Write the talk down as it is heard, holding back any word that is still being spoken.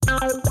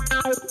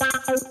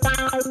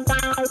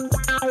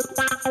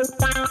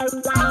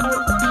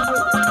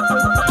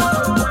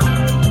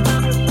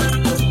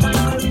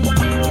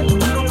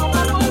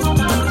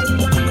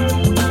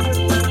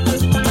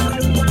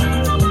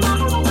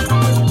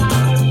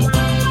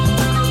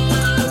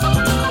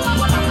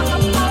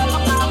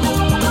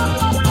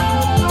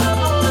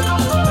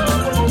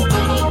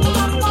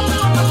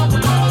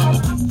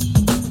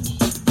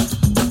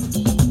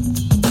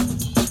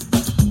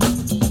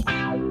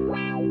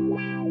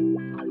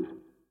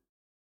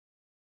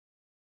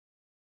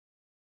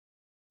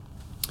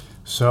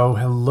So,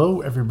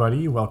 hello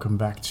everybody. Welcome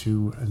back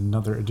to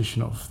another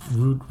edition of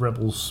Root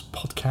Rebels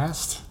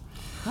podcast.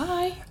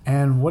 Hi.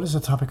 And what is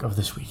the topic of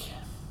this week?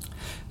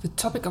 The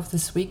topic of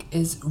this week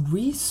is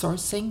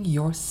resourcing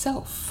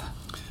yourself.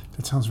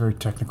 That sounds very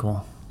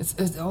technical.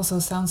 It also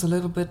sounds a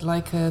little bit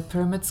like a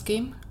pyramid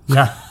scheme.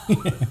 Yeah.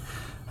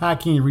 How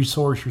can you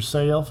resource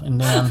yourself and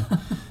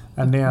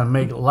then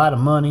make a lot of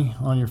money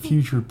on your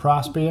future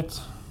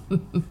prospects?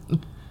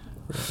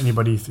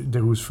 Anybody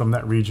who's from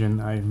that region,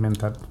 I meant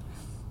that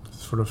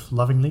sort of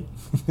lovingly.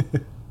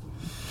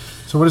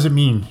 So what does it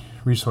mean,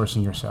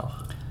 resourcing yourself?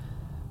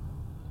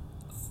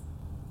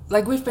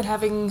 Like we've been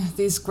having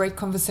these great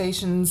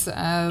conversations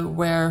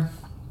where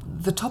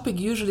the topic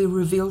usually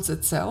reveals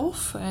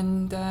itself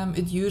and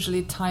it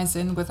usually ties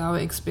in with our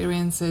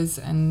experiences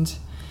and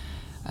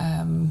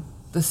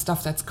the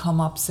stuff that's come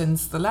up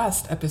since the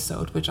last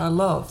episode, which I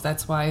love.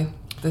 That's why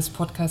this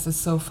podcast is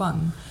so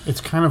fun.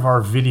 It's kind of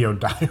our video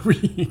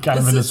diary, in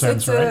a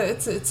sense,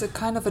 right? It's a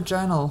kind of a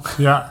journal.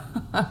 Yeah.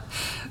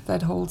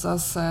 that holds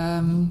us,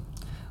 or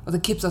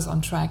that keeps us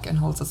on track and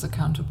holds us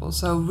accountable.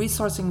 So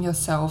resourcing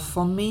yourself,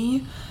 for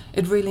me,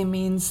 it really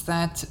means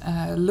that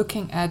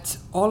looking at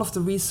all of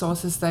the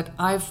resources that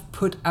I've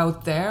put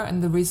out there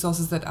and the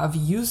resources that I've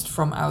used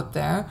from out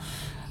there.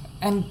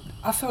 And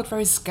I felt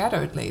very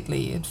scattered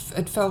lately.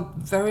 It felt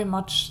very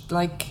much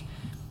like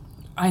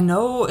I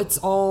know it's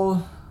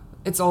all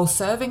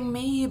serving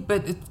me,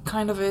 but it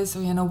kind of is,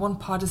 one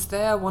part is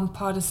there, one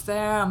part is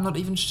there. I'm not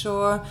even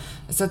sure.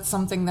 Is that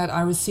something that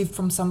I received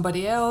from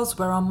somebody else?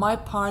 Where are my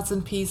parts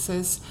and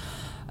pieces?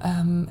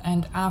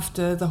 And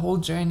after the whole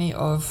journey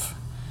of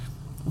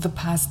the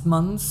past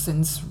months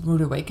since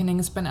Rude Awakening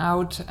has been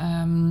out,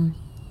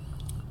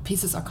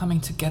 pieces are coming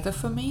together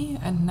for me.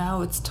 And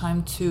now it's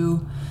time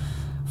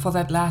for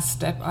that last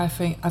step, I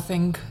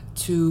think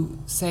to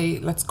say,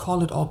 let's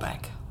call it all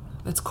back.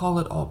 Let's call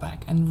it all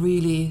back and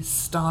really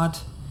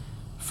start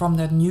from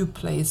that new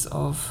place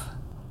of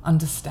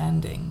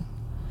understanding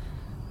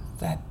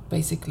that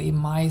basically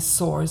my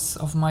source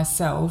of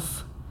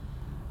myself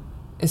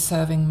is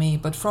serving me,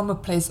 but from a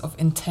place of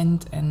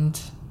intent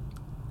and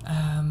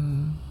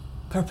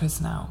purpose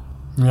now.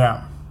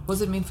 Yeah. What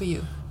does it mean for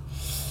you?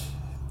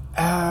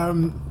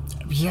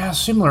 Yeah,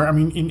 similar. I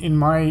mean, in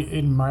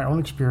my own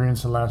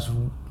experience, the last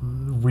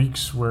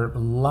weeks where a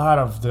lot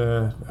of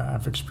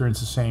I've experienced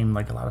the same,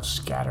 like a lot of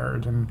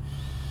scattered and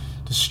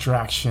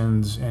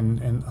distractions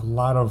and a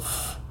lot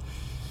of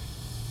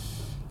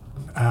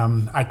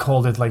I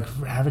called it like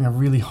having a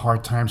really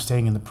hard time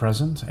staying in the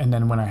present. And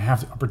then when I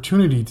have the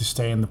opportunity to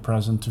stay in the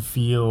present, to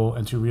feel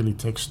and to really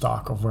take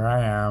stock of where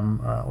I am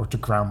or to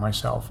ground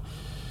myself,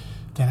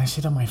 then I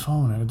sit on my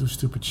phone and I do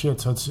stupid shit.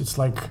 So it's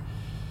like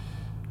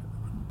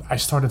I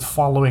started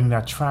following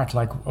that track,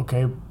 like,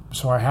 okay,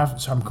 so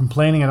I'm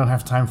complaining I don't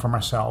have time for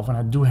myself, and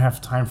I do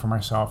have time for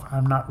myself.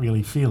 I'm not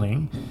really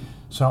feeling,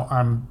 so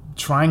I'm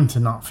trying to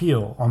not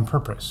feel on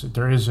purpose.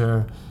 There is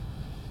a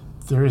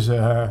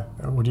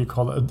what do you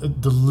call it? A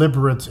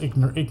deliberate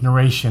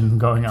ignoration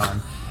going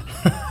on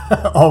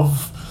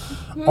of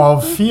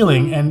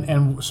feeling,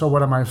 and so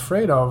what am I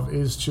afraid of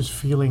is just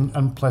feeling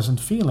unpleasant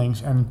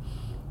feelings, and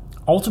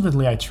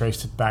ultimately I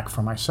traced it back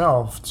for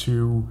myself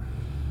to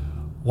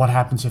what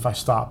happens if I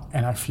stop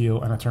and I feel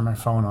and I turn my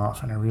phone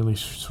off and I really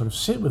sort of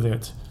sit with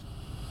it.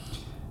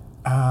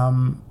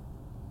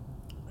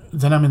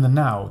 Then I'm in the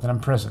now, then I'm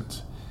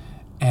present.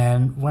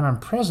 And when I'm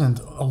present,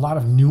 a lot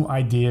of new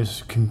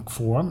ideas can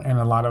form and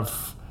a lot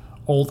of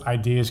old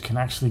ideas can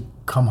actually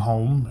come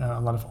home. A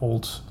lot of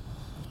old,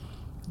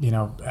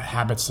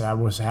 habits that I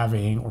was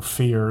having or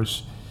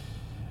fears.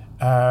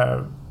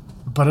 But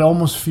it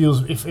almost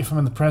feels, if I'm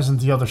in the present,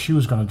 the other shoe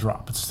is going to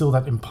drop. It's still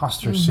that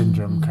imposter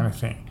syndrome kind of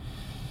thing.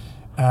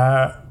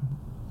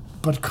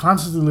 But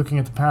constantly looking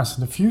at the past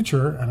and the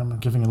future, and I'm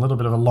giving a little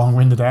bit of a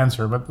long-winded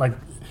answer, but like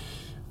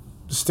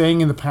staying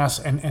in the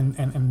past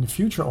and the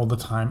future all the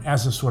time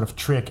as a sort of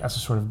trick, as a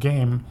sort of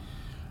game,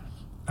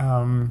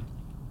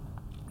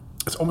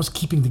 it's almost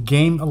keeping the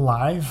game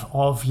alive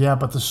of,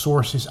 but the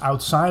source is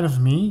outside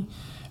of me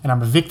and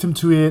I'm a victim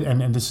to it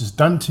and this is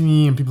done to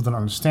me and people don't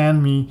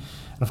understand me.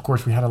 And of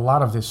course we had a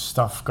lot of this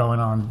stuff going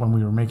on when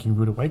we were making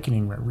Rude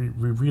Awakening, where we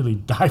really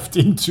dived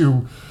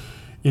into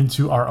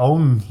our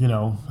own,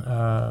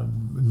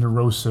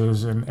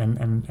 neuroses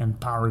and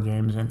power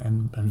games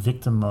and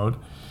victim mode.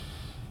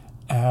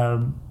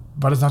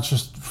 But it's not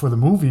just for the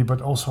movie, but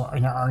also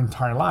in our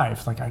entire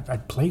life. Like I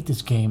played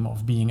this game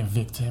of being a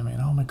victim and,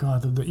 oh my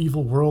God, the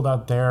evil world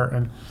out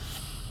there.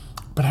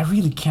 But I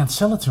really can't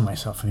sell it to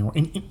myself anymore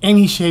in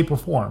any shape or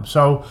form.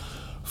 So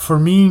for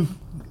me,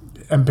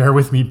 and bear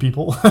with me,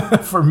 people,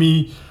 for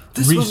me,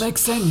 this will make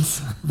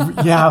sense.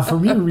 Yeah, for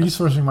me,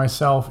 resourcing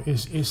myself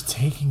is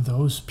taking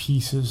those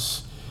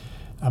pieces.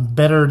 I'm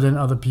better than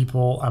other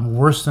people. I'm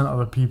worse than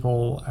other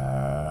people.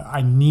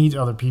 I need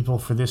other people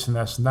for this and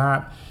that and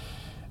that.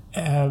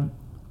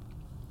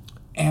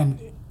 And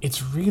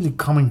it's really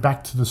coming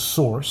back to the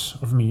source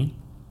of me,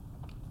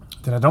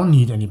 that I don't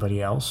need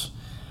anybody else.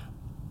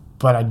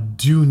 but I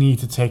do need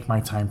to take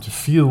my time to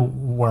feel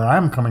where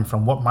I'm coming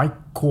from, what my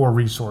core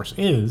resource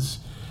is,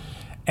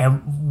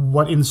 and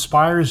what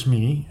inspires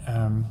me.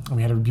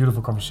 We had a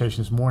beautiful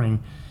conversation this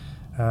morning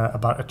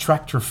about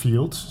attractor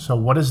fields. So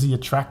what is the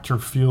attractor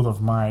field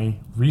of my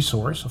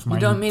resource, of my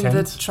You don't intent?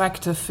 mean the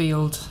tractor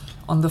field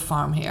on the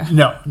farm here?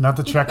 No, not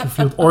the tractor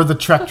field or the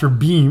tractor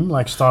beam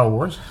like Star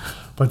Wars,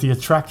 but the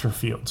attractor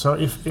field. So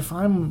if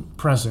I'm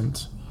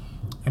present,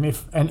 and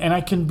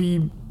I can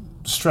be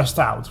stressed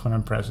out when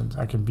I'm present,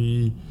 I can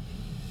be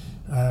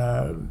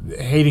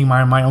hating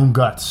my own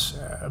guts,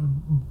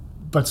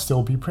 but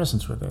still be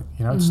present with it.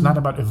 It's not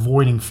about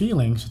avoiding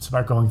feelings; it's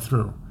about going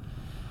through.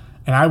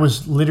 And I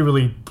was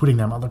literally putting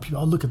them other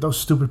people. Oh, look at those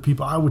stupid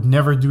people! I would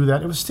never do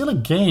that. It was still a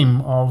game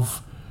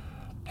of,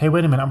 hey,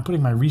 wait a minute! I'm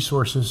putting my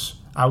resources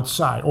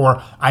outside,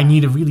 or I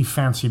need a really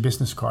fancy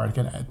business card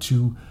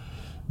to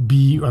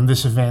be on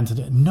this event.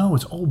 No,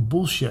 it's all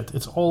bullshit.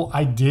 It's all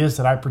ideas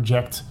that I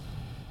project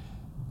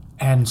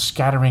and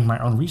scattering my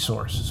own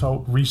resource.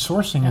 So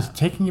resourcing is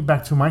taking it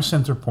back to my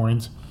center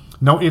point.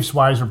 No ifs,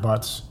 whys, or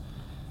buts.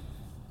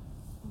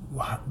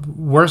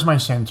 Where's my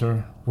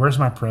center? Where's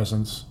my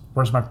presence?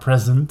 Where's my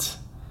present?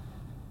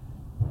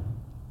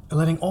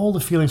 Letting all the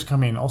feelings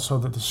come in. Also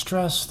the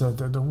stress,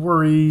 the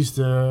worries,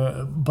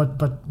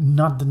 but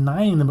not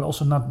denying them, but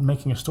also not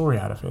making a story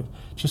out of it.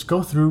 Just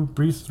go through,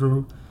 breathe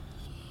through,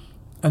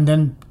 and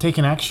then take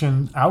an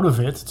action out of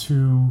it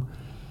to,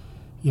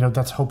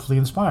 that's hopefully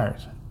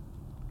inspired.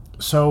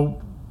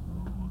 So,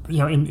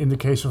 in the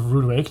case of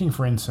Rude Awakening,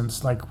 for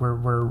instance, like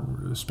we're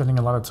spending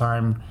a lot of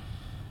time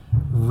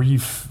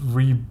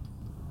repurposing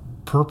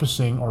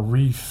or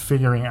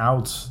refiguring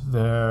out is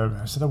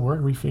that a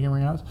word?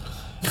 Refiguring out?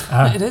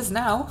 It is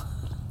now.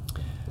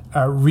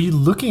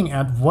 Re-looking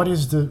at what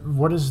is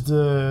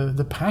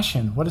the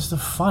passion, what is the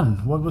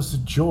fun, what was the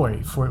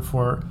joy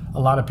for a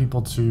lot of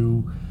people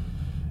to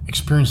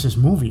experience this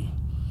movie.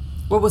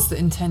 What was the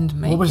intent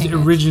making? What was the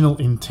original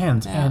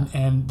intent? Yeah.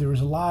 And there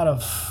was a lot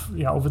of,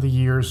 over the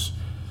years,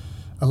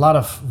 a lot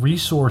of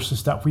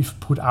resources that we've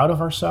put out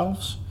of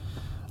ourselves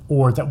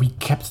or that we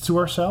kept to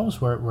ourselves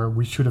where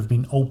we should have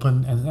been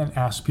open and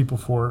asked people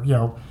for,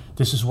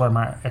 this is where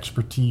my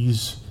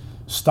expertise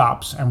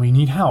stops and we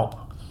need help.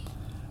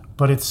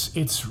 But it's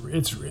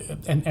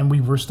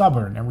we were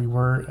stubborn and we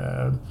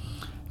were,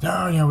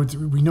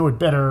 we know it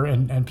better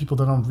and people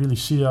don't really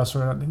see us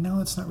or no,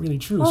 it's not really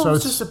true. Well, so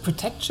it's just a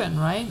protection,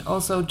 right?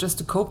 Also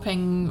just a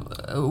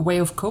way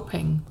of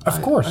coping.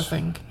 Of course. I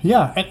think.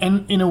 Yeah,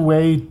 and in a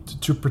way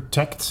to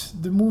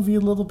protect the movie a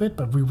little bit,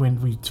 but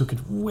we took it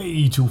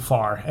way too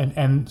far.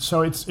 And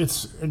so it's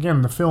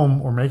again, the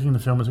film or making the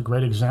film is a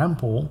great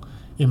example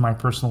in my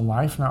personal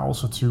life now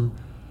also to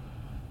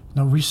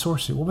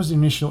resource it. What was the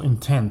initial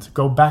intent?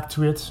 Go back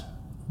to it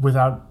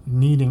without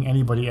needing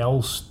anybody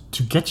else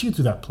to get you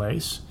to that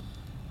place.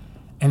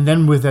 And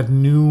then with that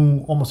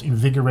new, almost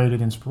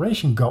invigorated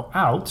inspiration, go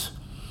out.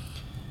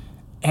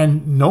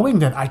 And knowing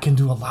that I can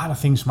do a lot of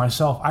things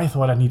myself, I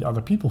thought I need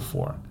other people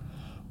for.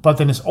 But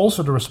then it's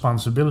also the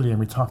responsibility, and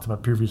we talked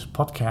about previous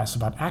podcasts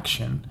about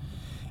action,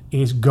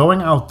 is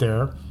going out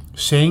there,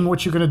 saying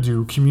what you're going to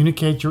do,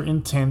 communicate your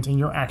intent and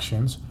your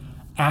actions,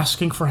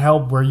 asking for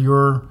help where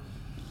your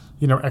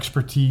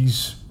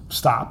expertise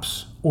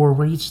stops or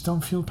where you just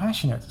don't feel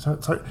passionate. So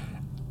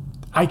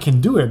I can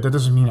do it. That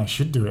doesn't mean I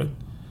should do it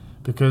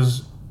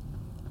because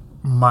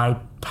my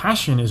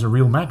passion is a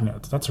real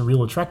magnet. That's a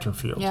real attractor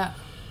field. Yeah.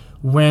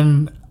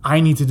 When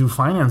I need to do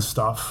finance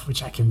stuff,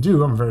 which I can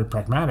do, I'm very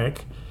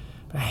pragmatic,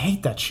 but I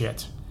hate that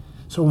shit.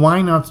 So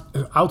why not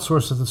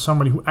outsource it to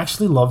somebody who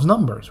actually loves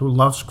numbers, who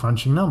loves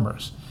crunching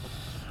numbers?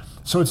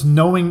 So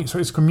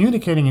it's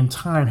communicating in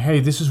time, hey,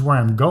 this is where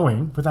I'm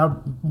going,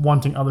 without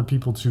wanting other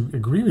people to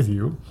agree with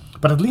you,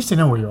 but at least they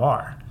know where you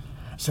are.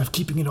 Instead of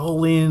keeping it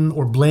all in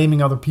or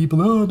blaming other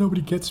people, oh,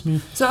 nobody gets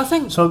me. So I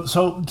think... So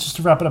just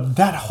to wrap it up,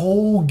 that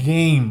whole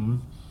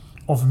game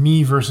of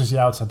me versus the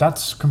outside,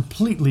 that's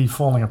completely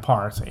falling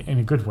apart in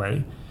a good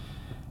way.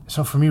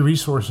 So for me,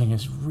 resourcing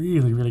is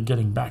really, really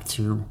getting back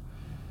to,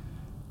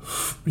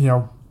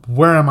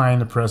 where am I in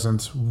the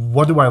present?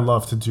 What do I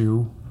love to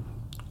do?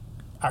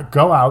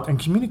 Go out and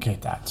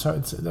communicate that. So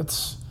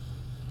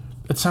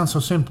it sounds so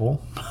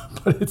simple,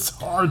 but it's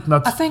hard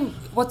not. I think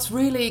what's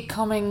really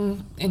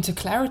coming into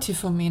clarity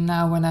for me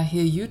now when I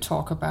hear you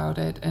talk about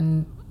it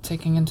and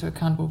taking into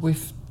account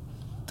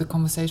the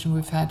conversation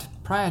we've had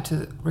prior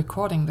to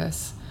recording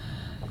this.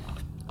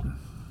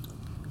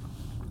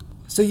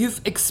 So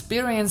you've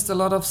experienced a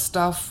lot of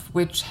stuff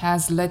which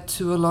has led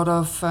to a lot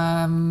of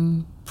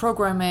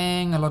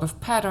programming, a lot of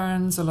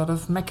patterns, a lot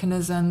of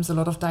mechanisms, a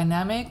lot of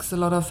dynamics, a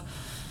lot of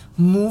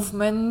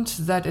movement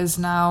that is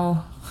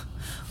now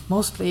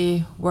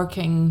mostly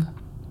working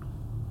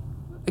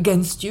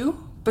against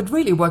you, but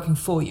really working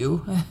for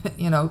you,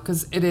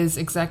 because it is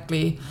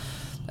exactly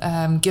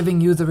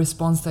giving you the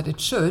response that it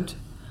should.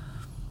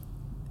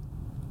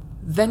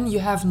 Then you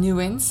have new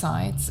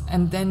insights,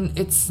 and then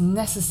it's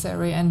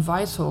necessary and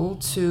vital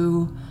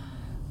to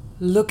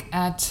look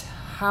at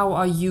how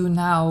are you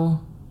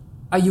now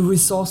Are you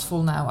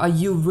resourceful now? Are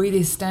you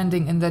really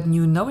standing in that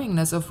new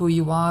knowingness of who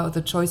you are,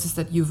 the choices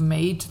that you've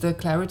made, the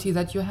clarity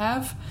that you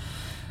have?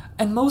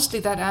 And mostly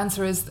that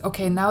answer is,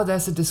 okay, now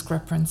there's a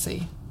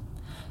discrepancy.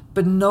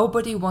 But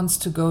nobody wants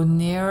to go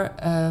near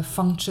a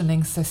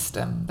functioning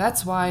system.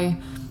 That's why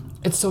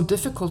it's so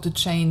difficult to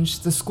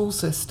change the school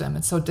system.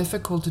 It's so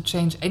difficult to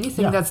change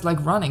anything that's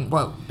like running.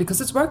 Well, because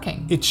it's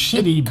working. It's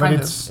shitty, but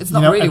it's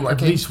not really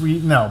working. At least we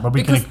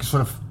can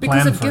sort of plan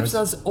because it for gives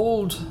us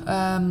old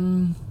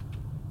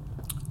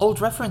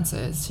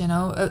references.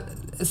 A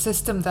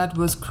system that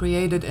was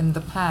created in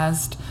the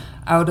past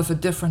out of a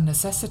different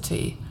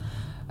necessity.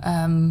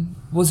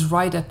 Was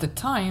right at the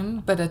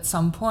time, but at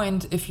some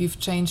point, if you've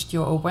changed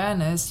your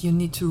awareness, you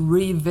need to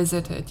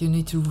revisit it, you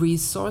need to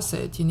resource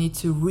it, you need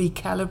to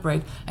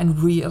recalibrate and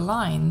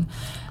realign.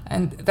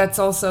 And that's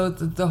also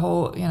the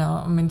whole,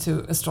 I'm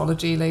into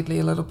astrology lately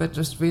a little bit,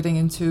 just reading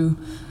into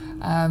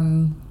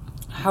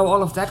how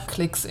all of that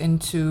clicks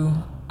into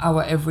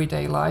our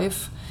everyday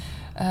life.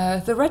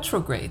 The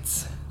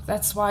retrogrades.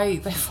 That's why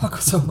they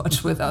fuck so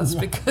much with us,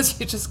 because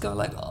you just go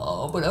like,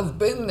 oh, but I've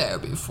been there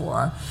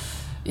before.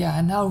 Yeah,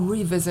 and now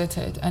revisit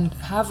it and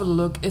have a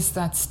look, is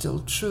that still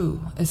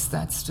true? Is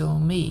that still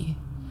me?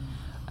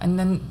 And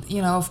then,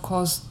 of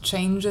course,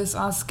 changes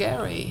are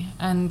scary.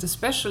 And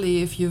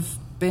especially if you've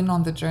been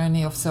on the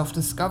journey of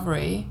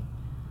self-discovery,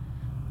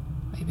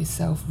 maybe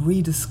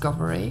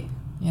self-rediscovery,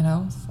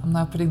 I'm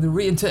now putting the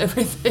re into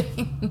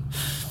everything.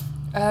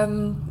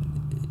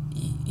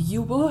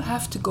 You will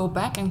have to go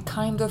back and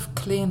kind of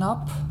clean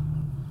up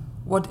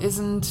what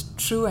isn't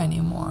true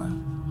anymore.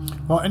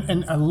 Well,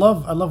 and I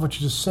love what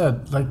you just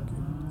said. Like,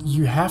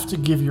 you have to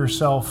give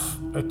yourself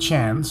a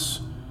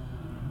chance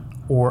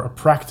or a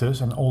practice.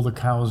 And all the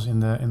cows in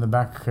the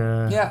back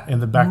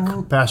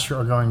pasture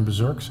are going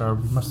berserk. So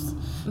we must.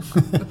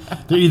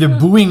 They're either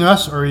booing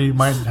us or you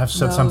might have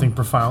said something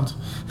profound.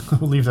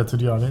 We'll leave that to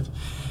the audience.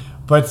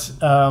 But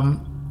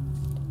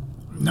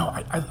no,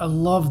 I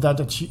love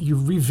that you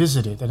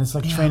revisit it, and it's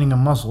like training a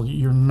muscle.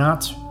 You're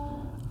not.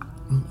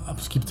 I'll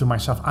just keep it to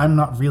myself. I'm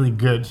not really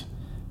good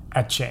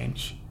at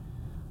change.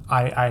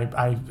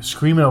 I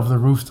scream it over the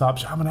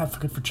rooftops, I'm an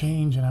advocate for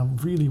change, and I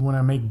really want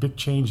to make big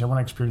change. I want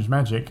to experience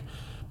magic.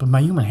 But my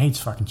human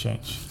hates fucking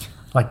change.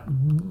 Like,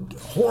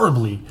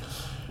 horribly.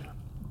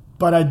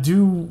 But I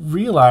do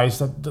realize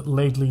that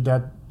lately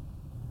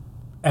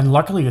and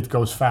luckily it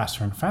goes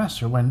faster and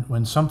faster,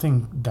 when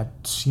something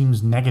that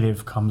seems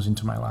negative comes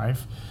into my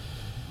life,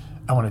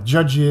 I want to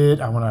judge it.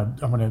 I want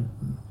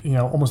to,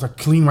 almost like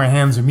clean my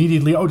hands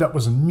immediately. Oh, that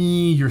wasn't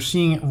me. You're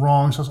seeing it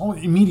wrong. So it's all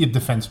immediate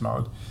defense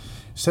mode.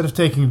 Instead of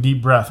taking a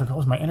deep breath,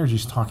 my energy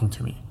is talking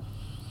to me.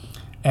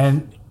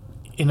 And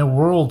in a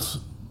world,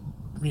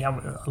 a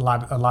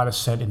lot is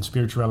said in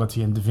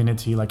spirituality and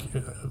divinity, like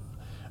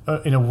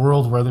in a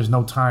world where there's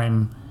no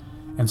time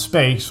and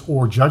space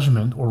or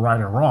judgment or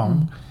right or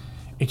wrong,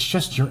 it's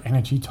just your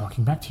energy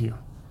talking back to you.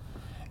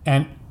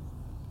 And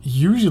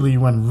usually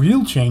when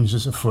real change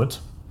is afoot,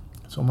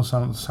 it almost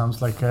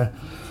sounds like a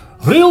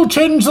real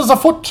change is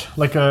afoot,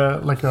 like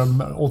a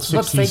old 60s.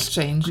 Not fake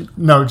change.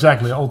 No,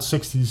 exactly, old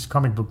 60s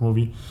comic book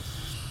movie.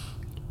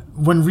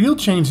 When real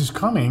change is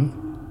coming,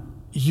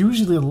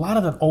 usually a lot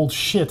of that old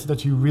shit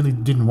that you really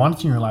didn't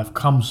want in your life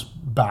comes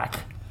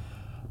back,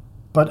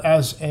 but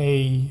as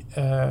a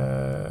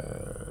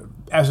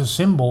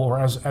symbol or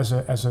as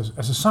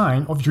a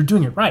sign of you're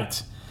doing it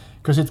right,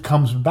 because it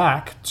comes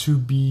back to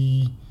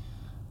be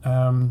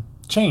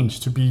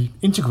changed, to be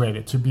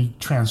integrated, to be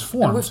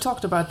transformed. And we've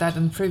talked about that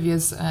in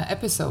previous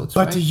episodes.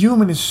 But the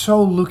human is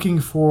so looking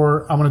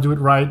for, I want to do it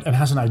right, and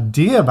has an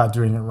idea about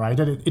doing it right,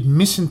 that it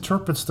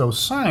misinterprets those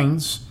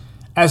signs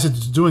as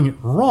it's doing it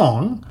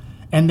wrong,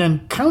 and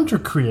then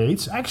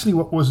counter-creates actually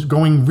what was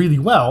going really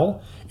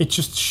well. It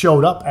just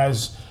showed up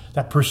as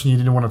that person you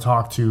didn't want to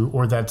talk to,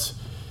 or that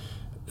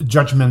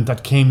judgment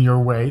that came your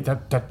way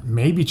that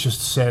maybe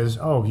just says,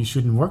 oh, you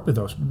shouldn't work with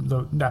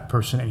that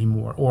person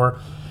anymore, or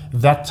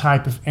that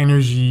type of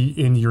energy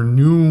in your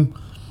new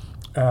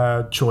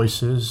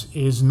choices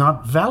is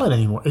not valid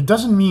anymore. It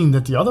doesn't mean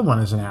that the other one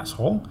is an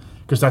asshole,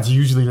 because that's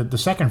usually the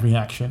second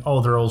reaction. Oh,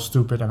 they're all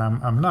stupid and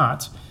I'm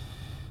not.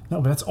 No,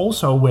 but that's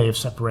also a way of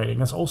separating.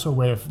 That's also a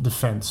way of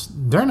defense.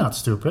 They're not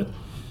stupid.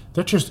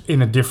 They're just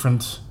in a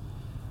different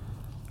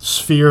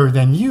sphere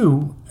than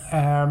you.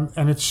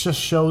 And it just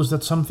shows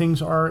that some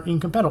things are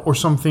incompatible, or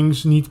some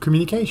things need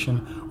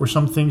communication, or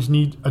some things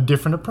need a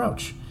different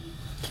approach.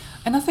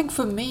 And I think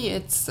for me,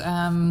 it's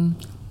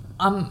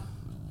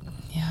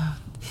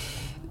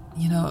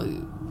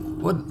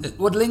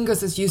what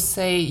lingers is you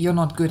say you're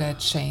not good at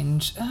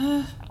change.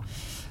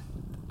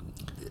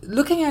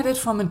 Looking at it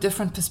from a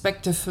different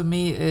perspective for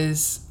me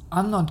is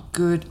I'm not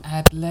good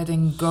at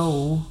letting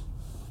go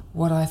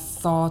what I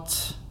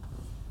thought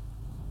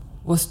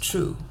was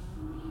true.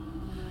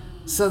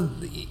 So,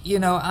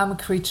 I'm a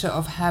creature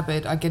of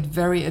habit. I get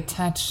very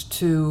attached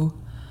to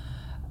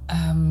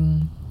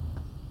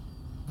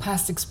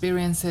past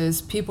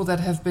experiences, people that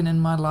have been in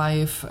my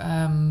life,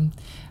 and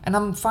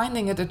I'm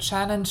finding it a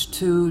challenge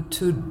to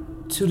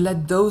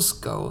let those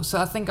go. So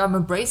I think I'm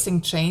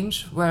embracing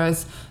change,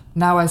 whereas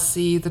now I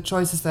see the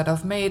choices that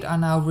I've made are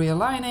now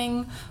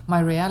realigning my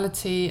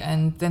reality,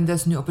 and then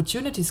there's new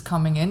opportunities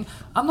coming in.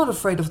 I'm not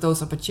afraid of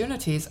those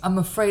opportunities. I'm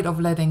afraid of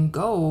letting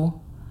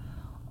go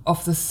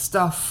of the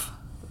stuff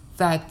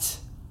that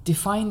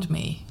defined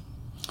me.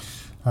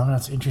 Oh,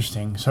 that's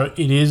interesting. So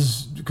it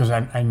is, because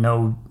I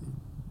know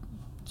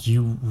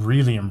you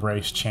really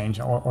embrace change,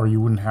 or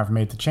you wouldn't have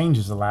made the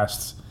changes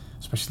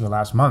especially the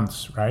last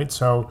months, right?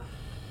 So,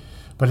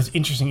 but it's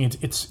interesting.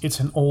 It's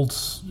an old.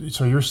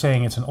 So you're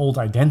saying it's an old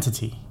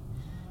identity,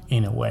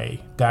 in a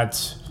way.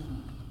 That's.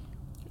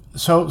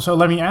 So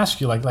let me ask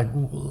you,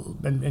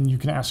 and you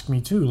can ask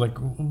me too. Like,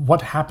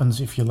 what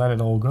happens if you let it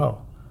all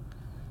go?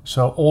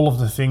 So all of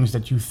the things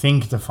that you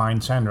think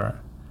define Sandra.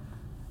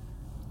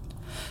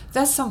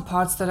 There's some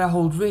parts that I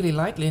hold really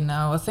lightly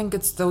now. I think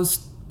it's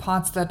those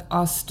parts that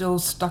are still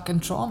stuck in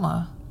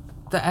trauma,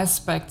 the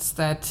aspects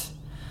that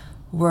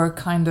were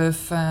kind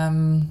of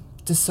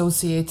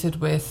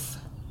dissociated with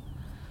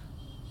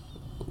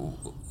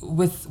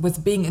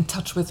being in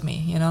touch with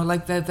me. You know,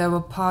 like there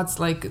were parts,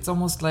 like it's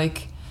almost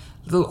like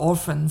little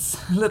orphans,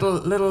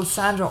 little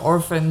Sandra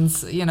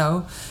orphans. You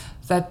know,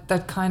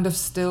 that kind of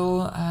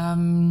still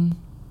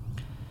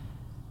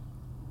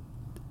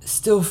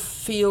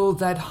feel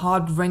that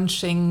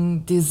heart-wrenching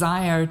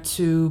desire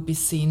to be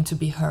seen, to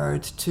be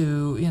heard,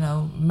 to, you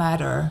know,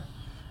 matter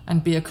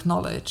and be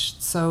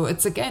acknowledged. So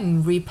it's,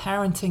 again,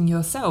 reparenting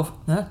yourself.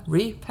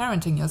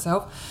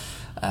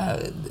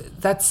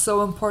 That's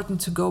so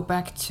important, to go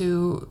back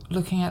to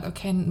looking at,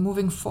 okay,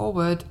 moving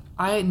forward,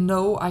 I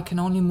know I can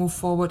only move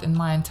forward in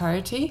my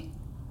entirety,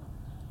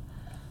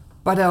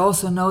 but I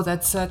also know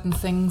that certain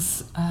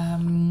things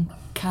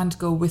can't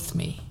go with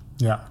me.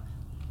 Yeah.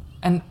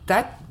 And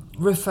that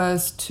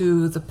refers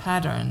to the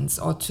patterns,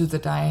 or to the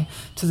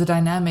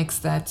dynamics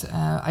that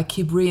I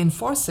keep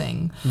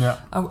reinforcing. Yeah.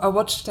 I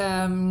watched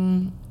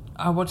something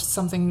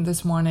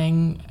this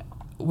morning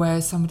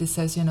where somebody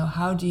says, you know,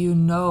 how do you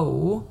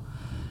know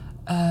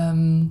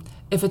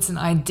if it's an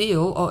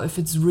ideal or if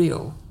it's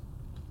real?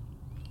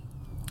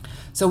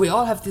 So we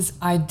all have this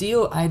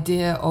ideal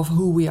idea of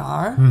who we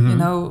are. Mm-hmm. You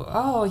know,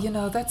 oh, you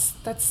know, that's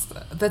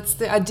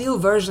the ideal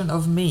version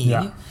of me.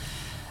 Yeah.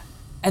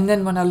 And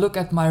then when I look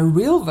at my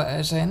real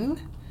version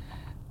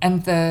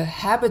and the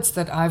habits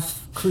that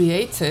I've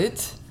created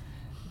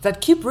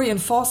that keep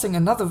reinforcing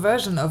another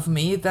version of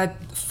me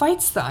that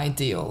fights the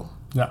ideal.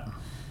 Yeah.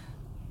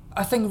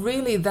 I think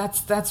really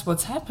that's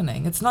what's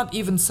happening. It's not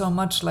even so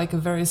much like a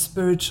very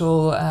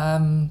spiritual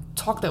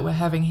talk that we're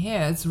having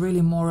here. It's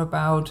really more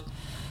about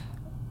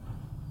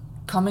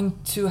coming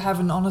to have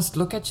an honest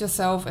look at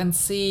yourself and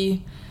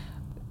see,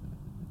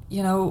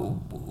 you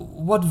know,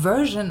 what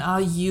version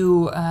are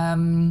you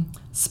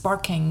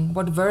sparking?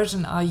 What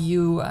version are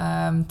you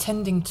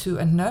tending to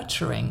and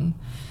nurturing?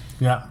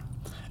 Yeah.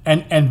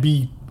 And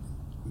be,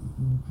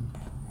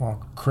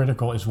 well,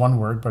 critical is one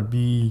word, but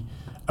be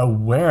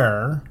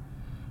aware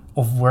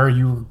of where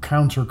you're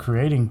counter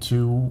creating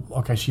to,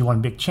 okay, so you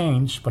want big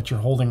change, but you're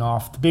holding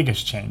off the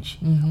biggest change,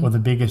 mm-hmm. or the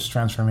biggest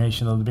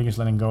transformation, or the biggest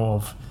letting go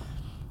of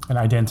an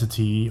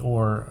identity,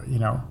 or, you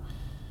know.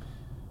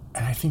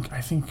 And I think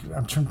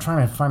I'm trying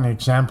to find an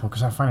example,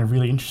 because I find it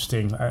really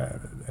interesting,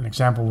 an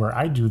example where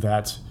I do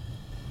that,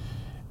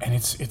 and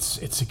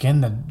it's again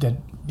that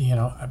you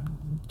know,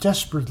 I'm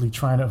desperately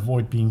trying to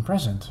avoid being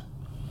present,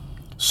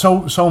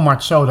 so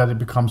much so that it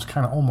becomes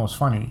kind of almost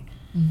funny.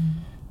 Mm-hmm.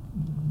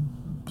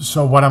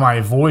 So what am I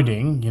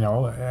avoiding? You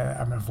know,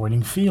 I'm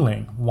avoiding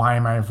feeling. Why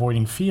am I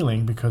avoiding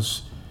feeling?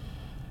 Because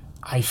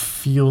I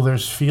feel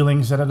there's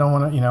feelings that I don't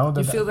want to, you know.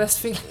 You feel there's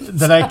feelings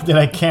that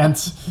I can't.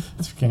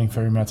 It's getting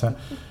very meta.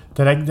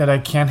 That I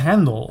can't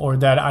handle, or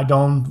that I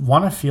don't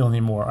want to feel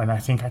anymore, and I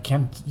think I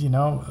can't. You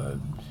know,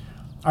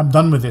 I'm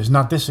done with this.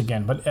 Not this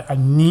again. But I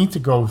need to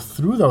go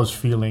through those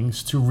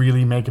feelings to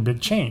really make a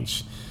big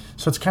change.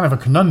 So it's kind of a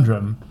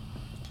conundrum.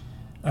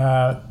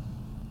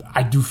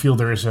 I do feel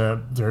there is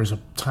a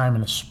time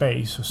and a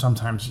space. So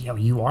sometimes, you know,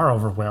 you are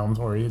overwhelmed,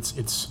 or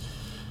it's.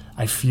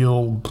 I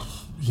feel,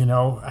 you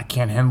know, I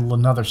can't handle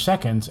another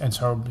second, and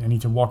so I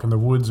need to walk in the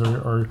woods,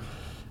 or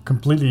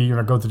completely, you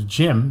know, go to the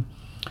gym.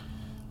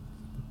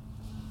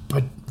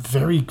 But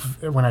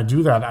when I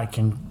do that, I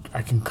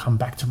can come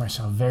back to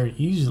myself very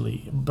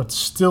easily. But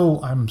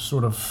still, I'm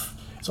sort of.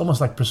 It's almost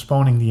like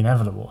postponing the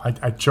inevitable.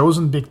 I've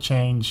chosen big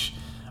change.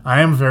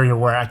 I am very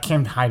aware. I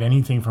can't hide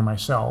anything from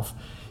myself.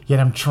 Yet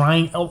I'm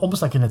trying,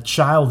 almost like in a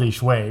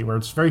childish way, where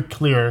it's very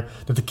clear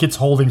that the kid's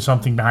holding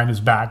something behind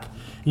his back.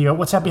 You know,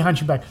 what's that behind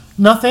your back?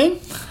 Nothing.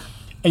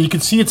 And you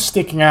can see it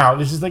sticking out.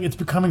 This is like, it's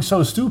becoming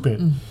so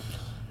stupid.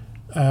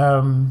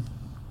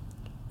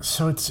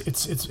 So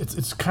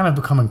it's kind of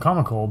becoming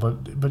comical,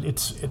 but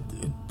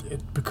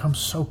it becomes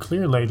so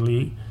clear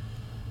lately.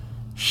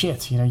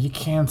 Shit, you know, you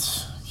can't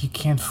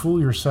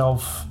fool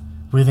yourself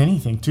with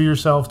anything, to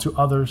yourself, to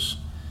others.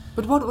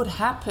 But what would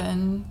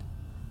happen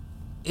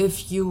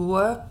if you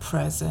were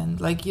present,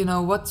 like, you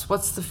know, what's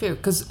the fear?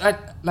 Because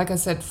like I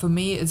said, for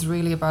me, it's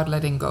really about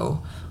letting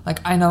go. Like,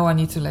 I know I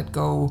need to let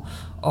go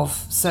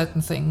of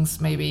certain things,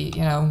 maybe,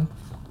 you know,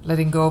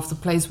 letting go of the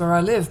place where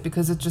I live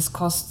because it just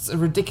costs a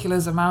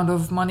ridiculous amount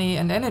of money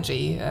and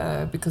energy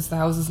because the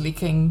house is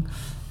leaking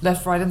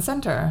left, right, and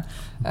center.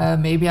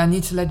 Maybe I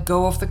need to let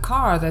go of the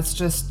car that's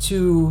just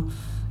too,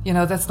 you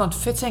know, that's not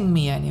fitting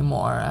me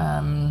anymore.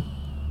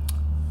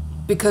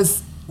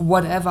 Because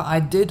whatever I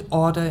did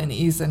order in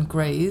Ease and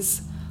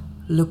Grace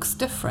looks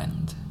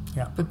different.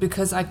 Yeah. But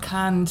because I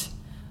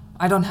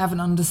don't have an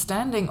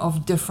understanding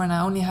of different,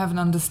 I only have an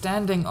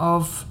understanding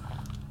of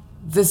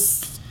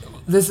this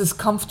is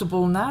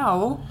comfortable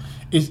now.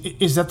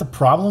 Is that the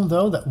problem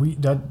though, that we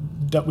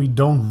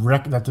don't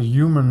that the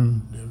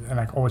human, and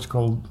I always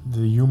call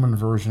the human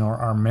version or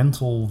our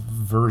mental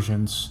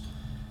versions,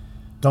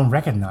 don't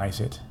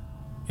recognize it?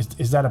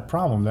 Is that a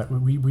problem, that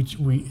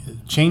we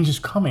change is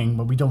coming,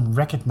 but we don't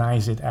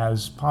recognize it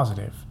as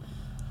positive?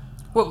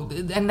 Well,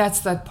 and that's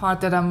that part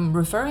that I'm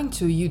referring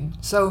to.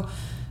 So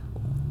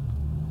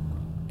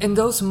in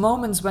those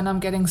moments when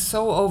I'm getting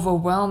so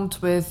overwhelmed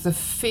with the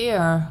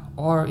fear,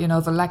 or, you know,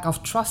 the lack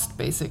of trust,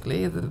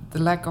 basically, the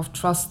lack of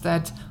trust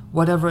that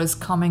whatever is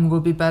coming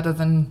will be better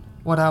than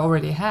what I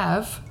already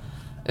have,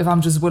 if I'm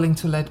just willing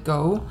to let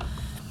go,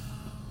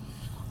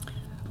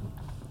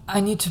 I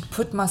need to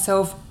put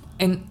myself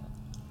in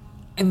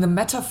the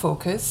meta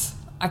focus.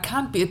 I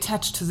can't be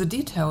attached to the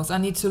details. I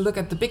need to look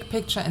at the big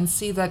picture and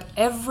see that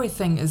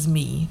everything is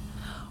me.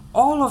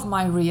 All of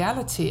my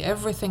reality,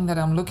 everything that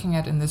I'm looking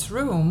at in this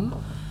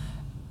room,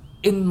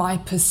 in my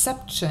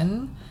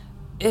perception,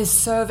 is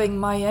serving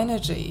my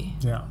energy.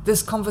 Yeah.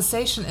 This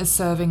conversation is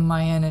serving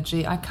my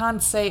energy. I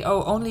can't say,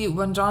 oh, only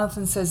when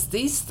Jonathan says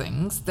these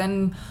things,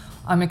 then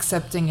I'm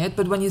accepting it.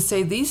 But when you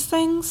say these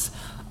things,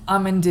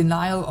 I'm in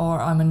denial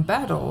or I'm in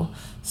battle.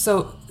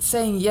 So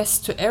saying yes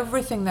to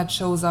everything that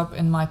shows up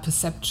in my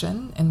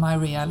perception, in my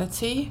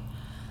reality,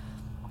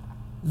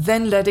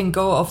 then letting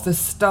go of the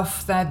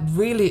stuff that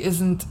really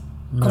isn't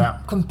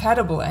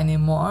compatible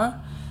anymore,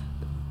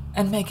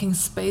 and making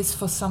space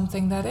for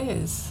something that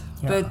is.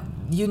 Yeah. But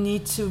you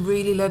need to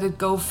really let it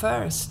go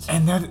first.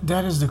 And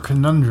that is the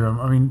conundrum.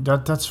 I mean,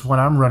 that's what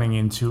I'm running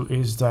into,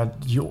 is that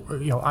you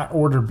know, I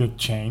order big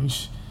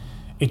change.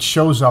 It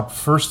shows up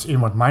first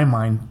in what my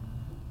mind,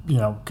 you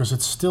know, because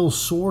it's still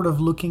sort of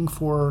looking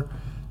for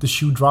the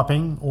shoe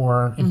dropping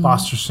or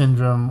imposter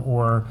syndrome,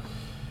 or,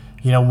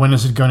 you know, when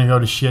is it going to go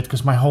to shit?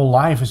 Because my whole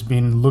life has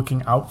been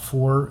looking out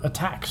for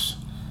attacks,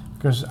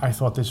 because I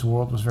thought this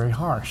world was very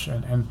harsh.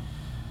 And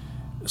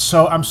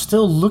so I'm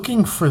still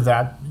looking for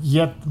that,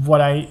 yet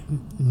what I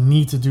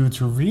need to do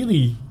to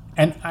really,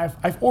 and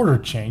I've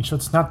ordered change, so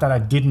it's not that I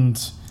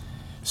didn't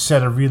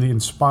set a really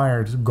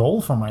inspired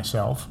goal for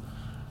myself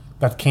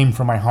that came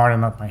from my heart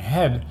and not my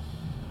head.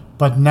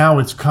 But now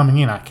it's coming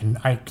in. I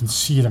can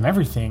see it in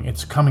everything.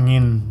 It's coming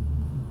in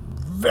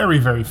very,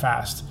 very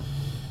fast.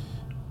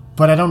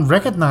 But I don't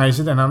recognize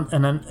it, and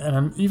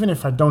I'm, even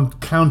if I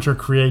don't counter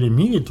create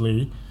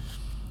immediately,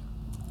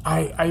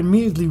 I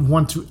immediately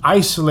want to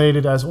isolate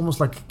it as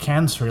almost like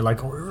cancer. Like,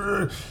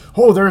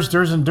 oh, there's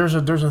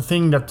a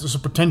thing that is a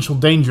potential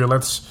danger.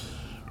 Let's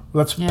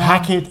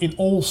pack it in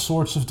all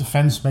sorts of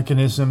defense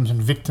mechanisms and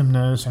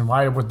victimness and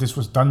why what this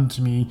was done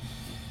to me.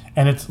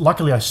 And it's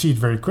luckily I see it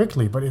very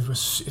quickly, but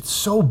it's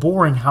so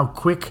boring how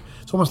quick.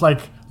 It's almost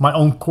like my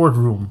own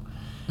courtroom.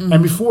 Mm-hmm.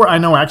 And before I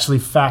know actually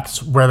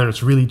facts, whether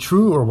it's really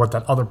true or what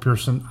that other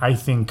person I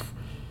think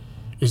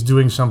is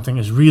doing something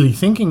is really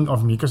thinking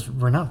of me, because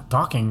we're not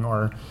talking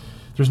or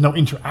there's no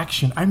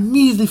interaction, I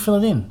immediately fill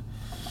it in.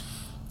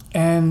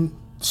 And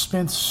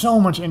spend so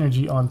much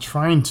energy on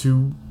trying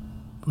to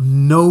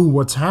know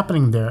what's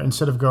happening there,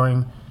 instead of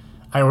going,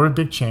 I ordered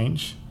big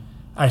change.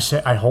 I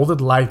hold it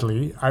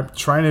lightly. I'm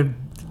trying to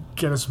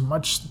get as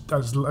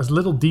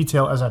little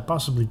detail as I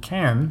possibly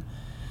can,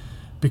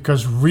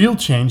 because real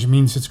change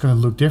means it's going to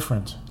look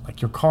different,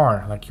 like your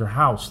car, like your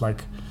house,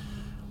 like.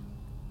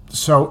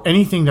 So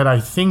anything that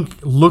I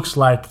think looks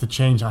like the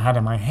change I had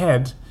in my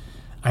head,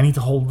 I need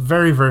to hold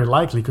very, very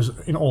lightly, because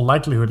in all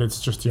likelihood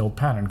it's just the old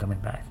pattern coming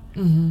back.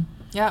 Mm-hmm.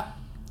 Yeah.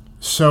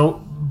 So,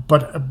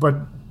 but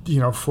you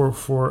know,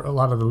 for a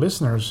lot of the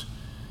listeners,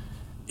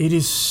 it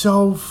is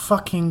so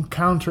fucking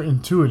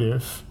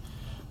counterintuitive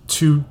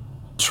to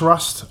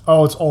trust,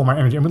 oh, it's all my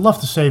energy. And we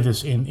love to say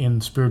this in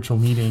spiritual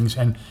meetings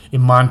and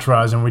in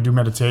mantras, and we do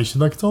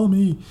meditation, like, it's all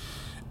me.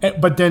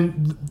 But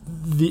then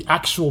the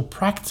actual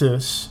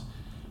practice,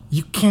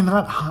 you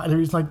cannot hide.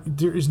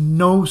 There is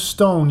no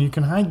stone you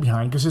can hide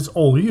behind, because it's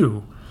all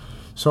you.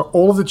 So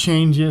all of the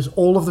changes,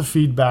 all of the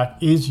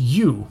feedback is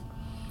you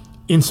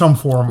in some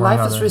form or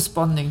another. Life is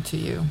responding to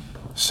you.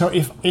 So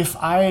if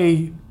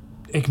I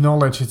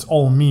acknowledge it's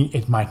all me,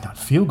 it might not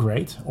feel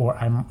great, or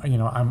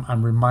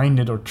I'm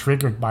reminded or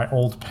triggered by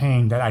old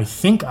pain that I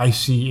think I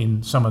see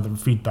in some of the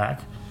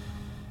feedback,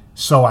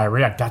 so I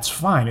react. That's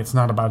fine. It's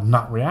not about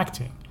not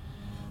reacting.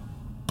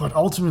 But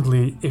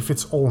ultimately, if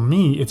it's all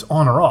me, it's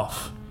on or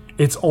off.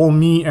 It's all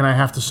me, and I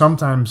have to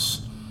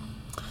sometimes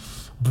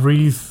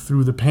breathe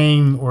through the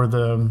pain or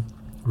the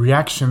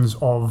reactions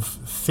of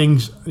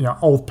things,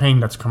 old pain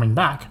that's coming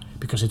back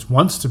because it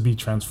wants to be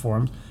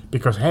transformed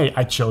because, hey,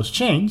 I chose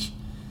change,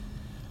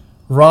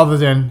 rather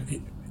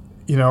than,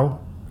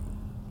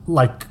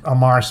 like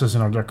Amar says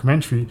in our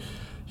documentary,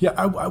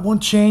 I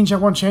want change.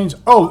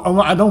 Oh,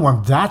 I don't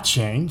want that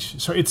change.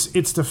 So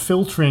it's the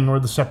filtering or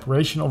the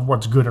separation of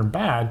what's good and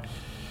bad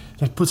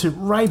that puts it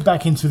right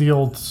back into the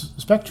old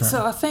spectrum.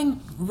 So I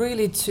think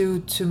really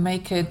to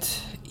make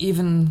it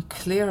even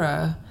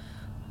clearer,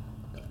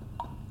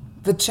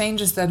 the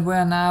changes that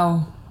we're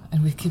now,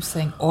 and we keep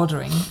saying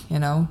ordering,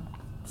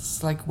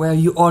 it's like, where are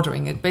you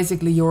ordering it?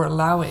 Basically, you're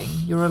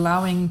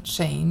allowing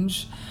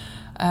change.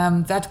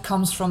 That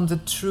comes from the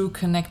true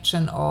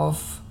connection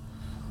of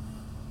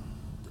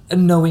a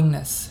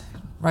knowingness,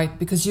 right?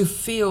 Because you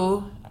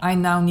feel, I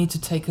now need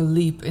to take a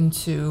leap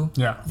into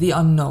the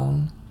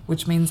unknown,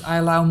 which means I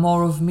allow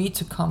more of me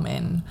to come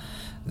in.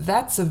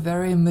 That's a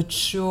very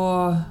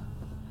mature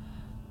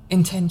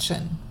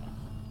intention.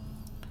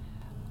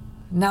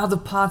 Now the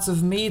parts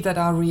of me that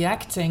are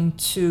reacting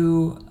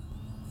to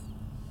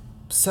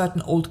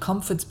certain old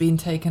comforts being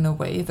taken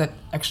away that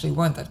actually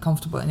weren't that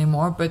comfortable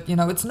anymore, but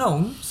it's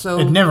known, so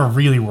it never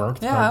really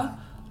worked.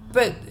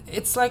 But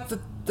it's like the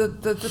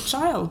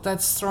child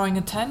that's throwing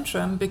a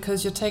tantrum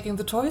because you're taking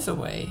the toys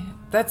away.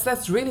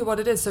 That's really what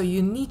it is. So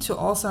you need to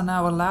also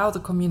now allow the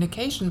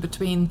communication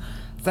between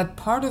that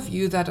part of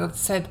you that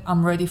said,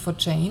 I'm ready for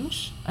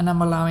change and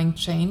I'm allowing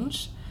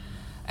change,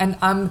 and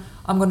I'm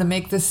going to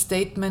make this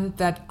statement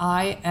that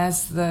I,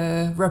 as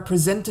the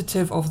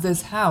representative of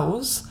this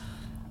house,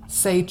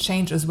 say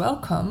change is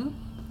welcome.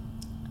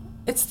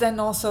 It's then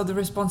also the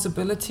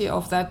responsibility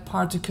of that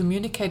part to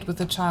communicate with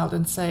the child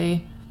and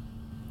say,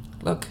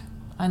 look,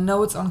 I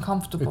know it's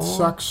uncomfortable. It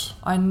sucks.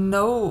 I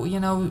know,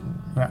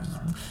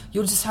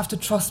 you'll just have to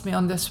trust me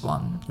on this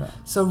one. Yeah.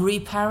 So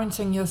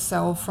reparenting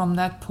yourself from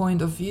that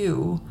point of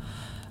view.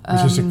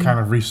 Which is a kind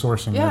of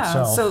resourcing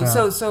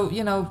itself.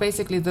 So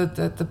basically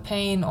the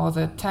pain or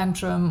the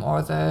tantrum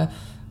or the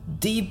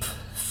deep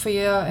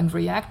fear and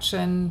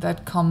reaction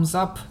that comes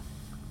up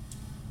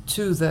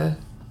to the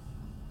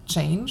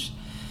change,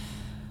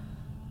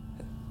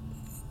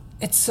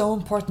 it's so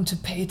important to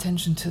pay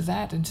attention to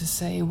that and to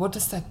say, what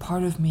does that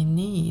part of me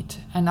need?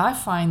 And I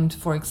find,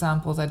 for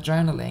example, that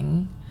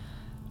journaling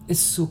is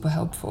super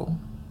helpful.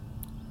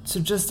 To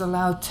just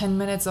allow 10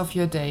 minutes of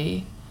your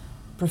day,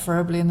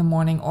 preferably in the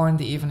morning or in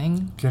the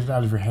evening. Get it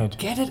out of your head.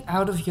 Get it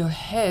out of your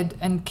head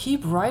and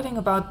keep writing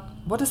about,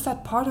 what does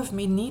that part of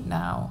me need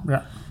now?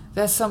 Yeah.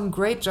 There's some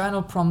great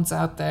journal prompts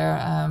out there.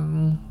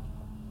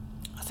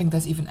 I think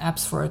there's even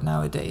apps for it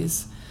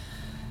nowadays.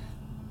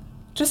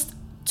 Just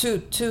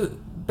to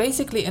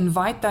basically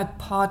invite that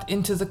part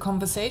into the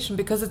conversation,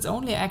 because it's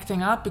only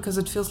acting out because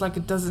it feels like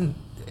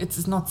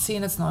it's not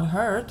seen, it's not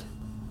heard.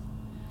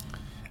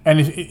 And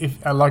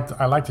if I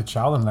like the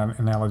child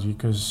analogy,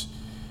 because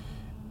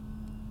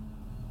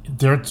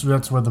that's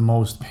where the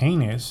most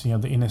pain is.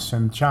 The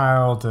innocent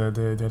child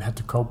that had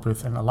to cope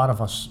with, and a lot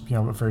of us,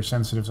 are very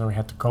sensitive, so we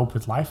had to cope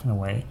with life in a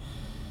way.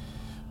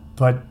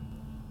 But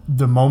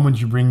the moment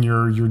you bring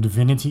your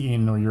divinity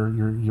in, or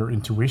your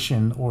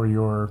intuition, or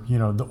your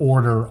the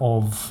order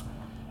of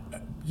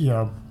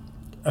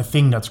a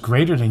thing that's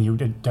greater than you,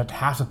 that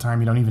half the time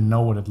you don't even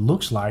know what it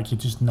looks like, you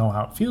just know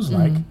how it feels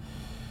like.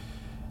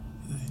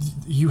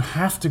 You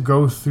have to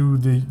go through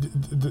the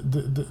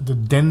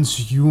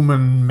dense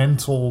human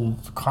mental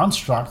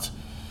construct,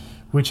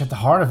 which at the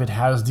heart of it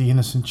has the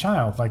innocent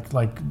child, like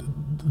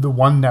the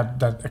one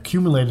that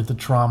accumulated the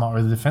trauma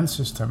or the defense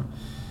system.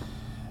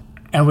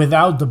 And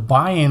without the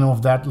buy-in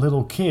of that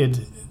little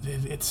kid,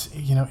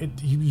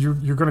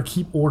 you're going to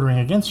keep ordering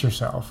against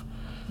yourself.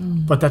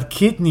 But that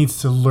kid needs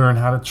to learn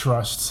how to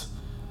trust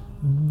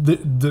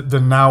the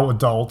now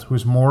adult,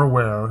 who's more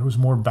aware, who's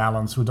more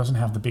balanced, who doesn't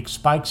have the big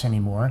spikes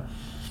anymore.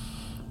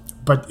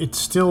 But it's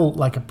still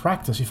like a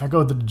practice. If I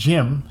go to the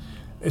gym,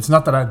 it's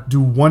not that I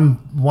do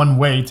one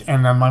weight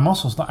and then my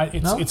muscles.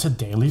 It's a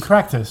daily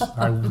practice.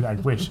 I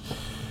wish.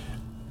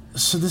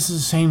 So this is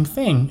the same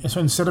thing. So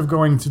instead of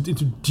going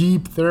into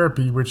deep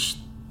therapy, which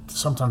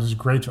sometimes is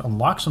great to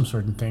unlock some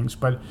certain things,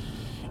 but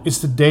it's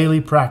the daily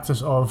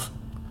practice of,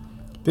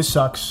 this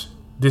sucks,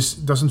 this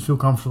doesn't feel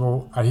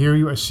comfortable, I hear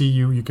you, I see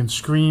you, you can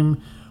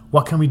scream,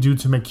 what can we do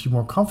to make you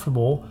more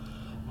comfortable,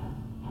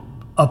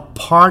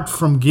 apart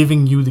from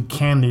giving you the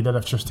candy that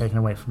I've just taken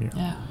away from you.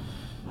 Yeah.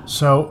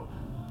 So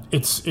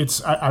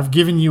I've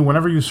given you,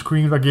 whenever you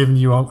screamed, I've given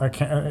you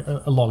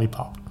a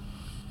lollipop.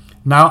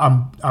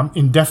 Now I'm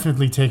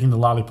indefinitely taking the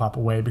lollipop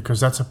away, because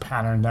that's a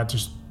pattern that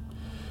just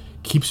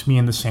keeps me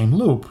in the same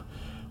loop.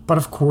 But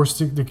of course,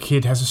 the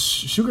kid has a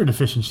sugar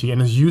deficiency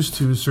and is used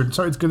to a certain,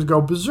 so it's going to go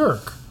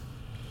berserk.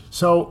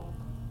 So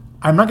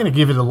I'm not going to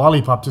give it a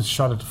lollipop to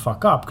shut it the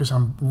fuck up, because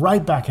I'm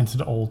right back into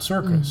the old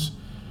circus.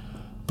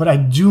 But I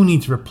do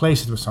need to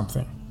replace it with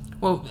something.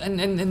 Well,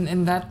 and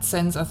in that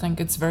sense, I think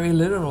it's very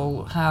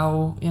literal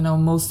how,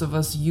 most of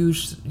us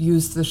use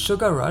the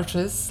sugar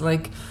rushes,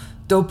 like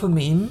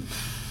dopamine.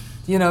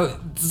 you know,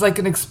 it's like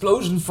an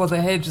explosion for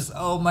the head. Just,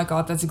 oh my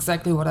God, that's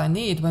exactly what I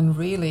need. When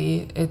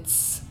really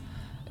it's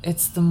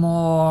the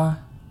more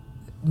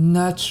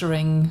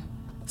nurturing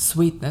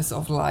sweetness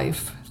of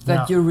life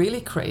that you're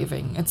really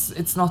craving.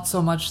 It's not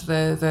so much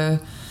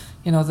the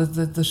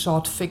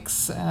short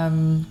fix,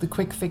 the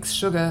quick fix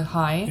sugar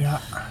high,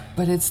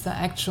 but it's the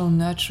actual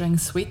nurturing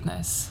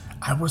sweetness.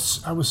 I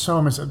was so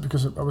amazed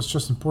because I was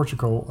just in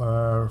Portugal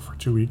for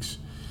 2 weeks,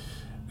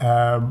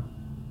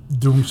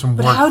 doing some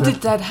work. But how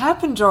did that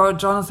happen,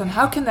 Jonathan?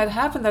 How can that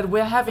happen that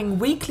we're having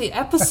weekly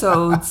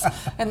episodes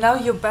and now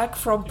you're back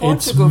from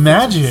Portugal? It's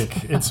magic.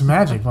 It's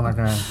magic. We're not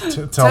going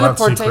to tell that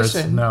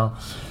secret.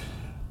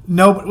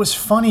 No, but it was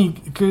funny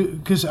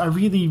because I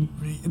really,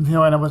 and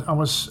I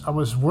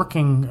was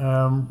working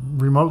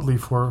remotely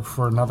for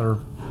another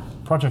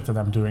project that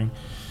I'm doing,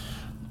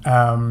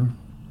 and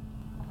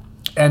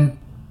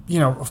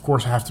of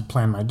course I have to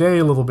plan my day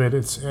a little bit.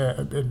 It's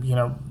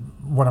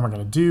what am I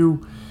going to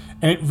do?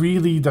 And it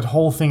really, that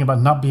whole thing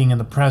about not being in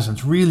the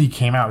present really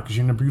came out because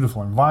you're in a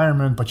beautiful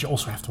environment, but you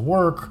also have to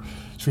work,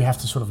 so you have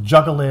to sort of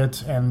juggle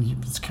it,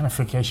 and it's kind of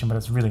vacation, but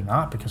it's really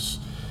not because.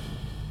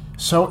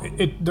 So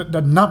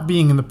that not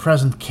being in the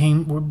present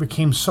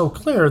became so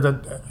clear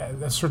that at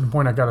a certain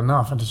point I got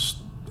enough, and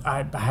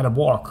I had a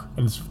walk,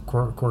 and it's of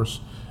course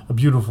a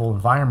beautiful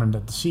environment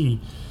at the sea.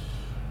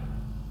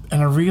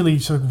 And I really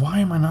said, why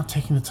am I not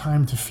taking the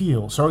time to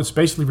feel? So it's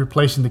basically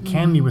replacing the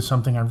candy with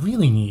something I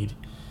really need.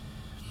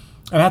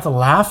 And I had to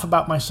laugh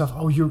about myself.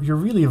 Oh, you're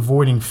really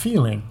avoiding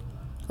feeling.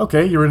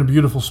 Okay, you're in a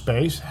beautiful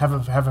space.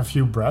 Have a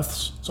few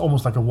breaths. It's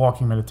almost like a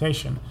walking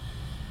meditation.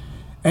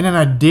 And then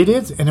I did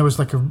it, and it was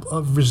like a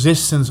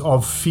resistance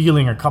of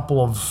feeling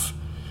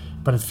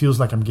but it feels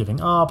like I'm giving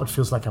up, it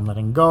feels like I'm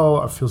letting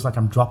go, it feels like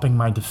I'm dropping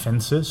my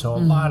defenses, so a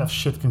lot of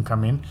shit can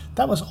come in.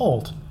 That was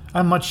old.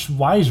 I'm much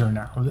wiser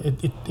now.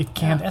 It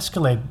can't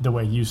escalate the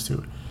way it used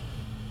to.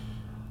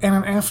 And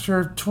then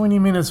after 20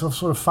 minutes of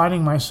sort of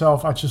fighting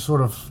myself, I just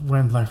sort of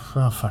went like,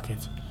 oh, fuck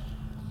it.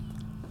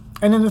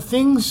 And then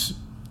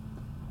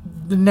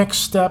the next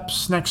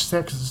steps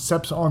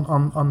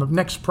on the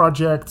next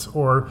project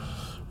or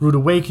Rude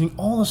Awakening,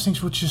 all those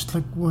things were just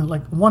were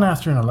like one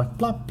after another, like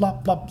blop,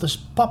 blop, blop,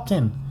 just popped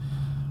in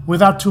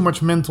without too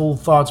much mental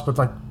thoughts, but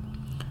like,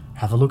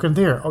 have a look in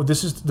there. Oh,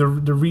 this is the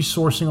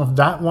resourcing of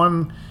that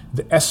one.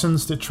 The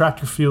essence, the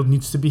attractor field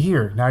needs to be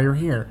here. Now you're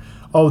here.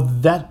 Oh,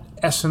 that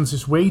essence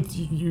is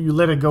you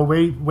let it go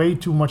way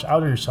too much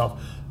out of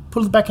yourself.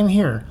 Put it back in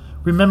here.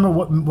 Remember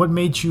what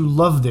made you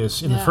love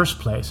this in the first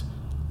place.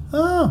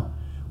 Oh,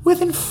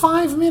 within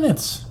 5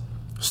 minutes.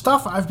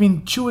 Stuff I've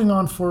been chewing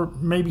on for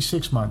maybe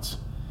 6 months.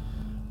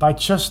 By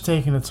just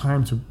taking the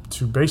time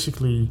to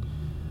basically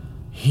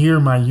hear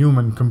my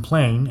human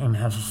complain and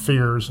have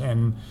fears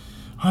and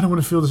I don't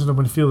want to feel this, I don't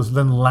want to feel this,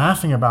 then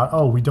laughing about,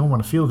 oh, we don't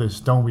want to feel this,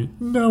 don't we?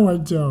 No, I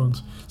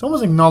don't. It's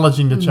almost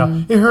acknowledging the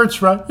child. It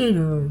hurts, right? It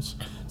hurts.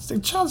 It's the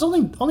child's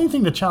only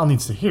thing the child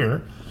needs to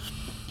hear.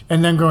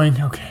 And then going,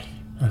 okay.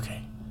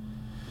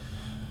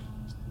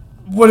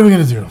 What are we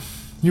going to do?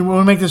 You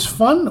want to make this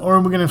fun or are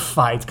we going to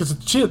fight? Because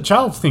the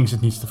child thinks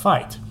it needs to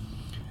fight.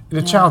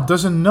 The child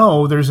doesn't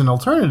know there's an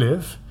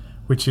alternative,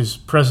 which is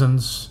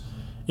presence,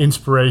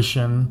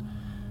 inspiration,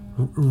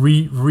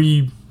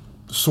 resourcing,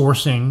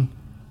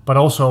 but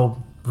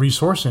also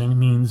resourcing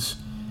means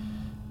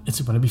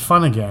it's going to be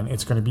fun again.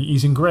 It's going to be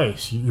ease and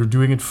grace. You're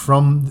doing it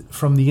from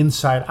the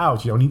inside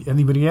out. You don't need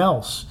anybody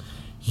else.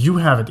 You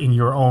have it in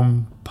your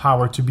own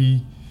power to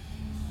be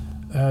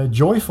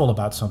joyful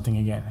about something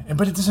again.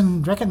 But it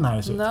doesn't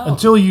recognize it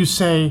until you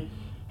say,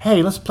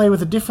 hey, let's play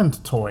with a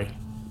different toy.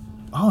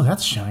 Oh,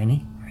 that's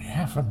shiny.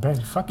 Yeah,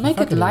 make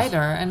it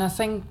lighter. And I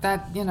think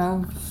that,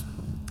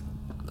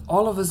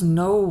 all of us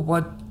know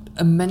what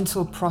a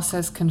mental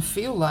process can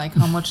feel like,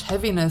 how much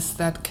heaviness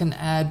that can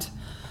add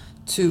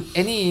to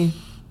any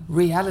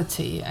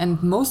reality.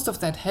 And most of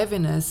that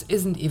heaviness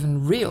isn't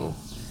even real.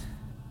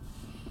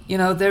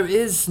 There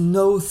is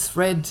no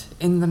thread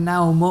in the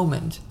now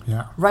moment.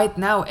 Yeah. Right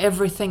now,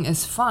 everything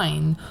is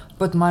fine,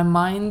 but my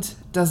mind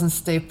doesn't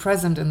stay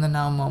present in the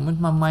now moment.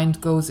 My mind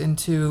goes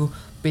into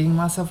beating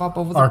myself up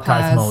over the archive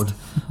past mode.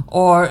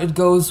 Or it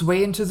goes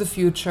way into the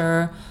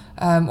future,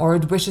 or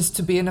it wishes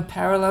to be in a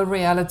parallel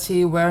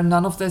reality where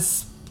none of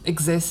this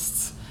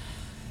exists.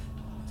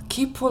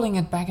 Keep pulling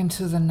it back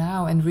into the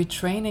now and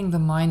retraining the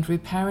mind,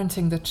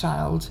 reparenting the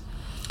child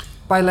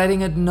by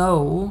letting it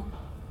know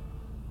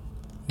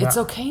it's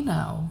okay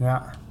now.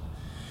 Yeah.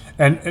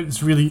 And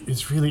it's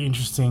really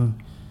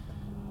interesting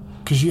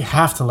because you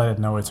have to let it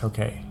know it's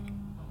okay.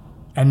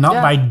 And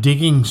not by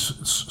digging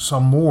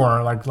some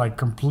more, like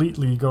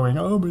completely going,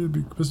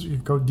 because you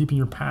go deep in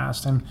your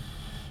past, and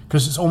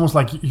because it's almost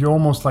like you're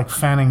almost like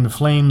fanning the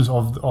flames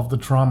of the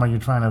trauma you're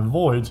trying to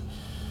avoid.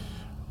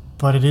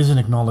 But it is an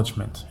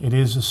acknowledgement. It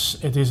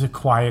is a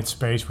quiet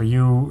space where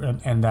you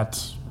and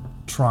that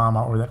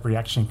trauma or that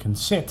reaction can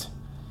sit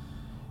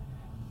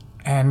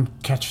and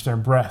catch their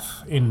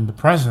breath in the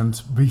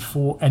present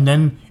before, and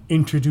then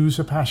introduce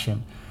a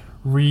passion,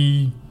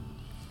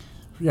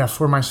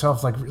 for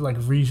myself,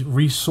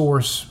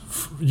 resource,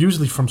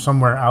 usually from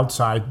somewhere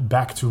outside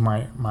back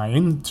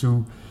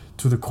to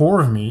to the core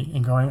of me,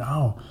 and going,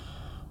 oh,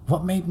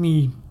 what made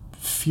me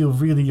feel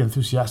really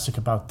enthusiastic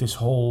about this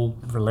whole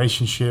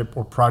relationship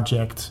or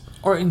project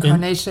or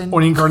incarnation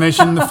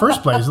in the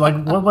first place?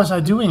 Like, what was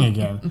I doing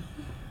again?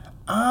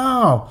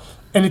 Oh,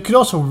 and it could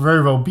also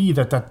very well be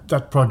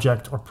that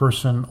project or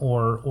person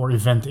or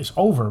event is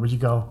over, but you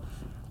go,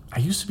 I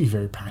used to be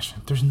very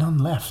passionate. There's none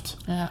left.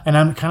 Yeah. And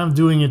I'm kind of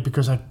doing it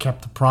because I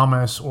kept the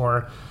promise,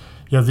 or,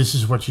 this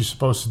is what you're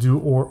supposed to do,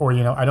 or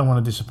I don't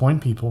want to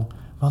disappoint people.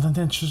 Well,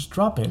 then just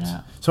drop it.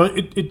 Yeah. So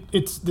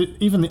it's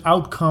even the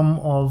outcome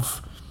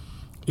of,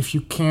 if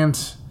you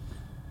can't,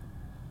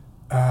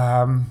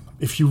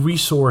 if you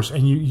resource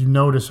and you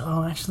notice,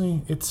 oh,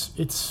 actually,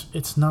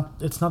 it's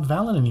not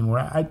valid anymore.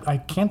 I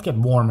can't get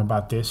warm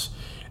about this.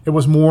 It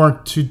was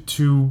more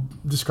to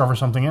discover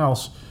something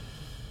else.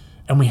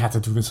 And we had to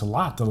do this a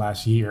lot the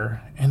last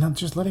year, and then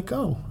just let it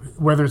go.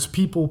 Whether it's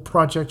people,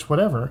 projects,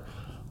 whatever,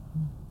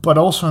 but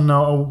also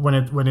know when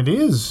it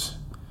is,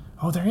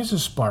 there is a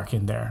spark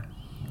in there.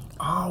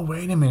 Oh,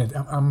 wait a minute,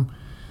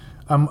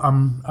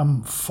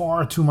 I'm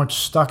far too much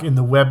stuck in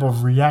the web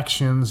of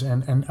reactions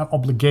and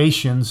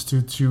obligations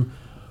to.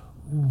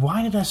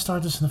 Why did I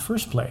start this in the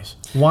first place?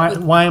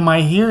 Why am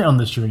I here on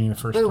this journey in the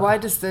first place? But why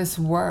does this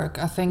work?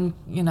 I think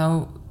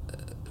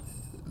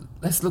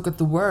let's look at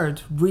the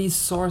word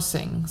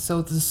resourcing. So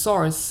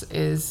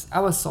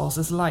our source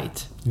is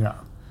light. Yeah.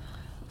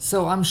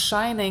 So I'm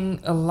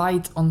shining a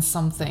light on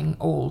something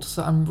old.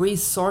 So I'm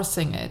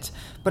resourcing it,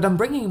 but I'm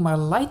bringing my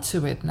light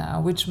to it now,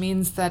 which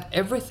means that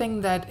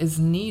everything that is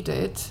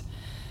needed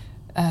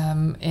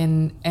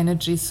in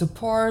energy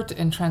support,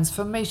 in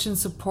transformation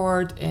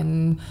support,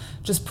 in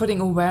just putting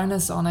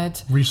awareness on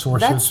it.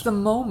 Resources. That's the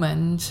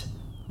moment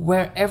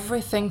where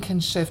everything can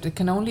shift. It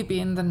can only be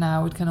in the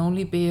now. It can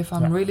only be if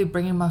I'm really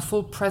bringing my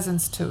full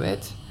presence to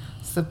it.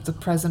 It's the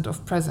present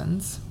of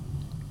presence.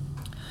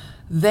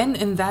 Then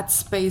in that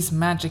space,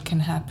 magic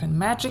can happen.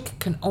 Magic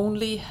can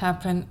only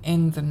happen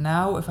in the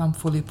now if I'm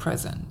fully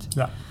present.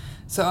 Yeah.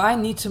 So I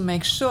need to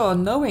make sure,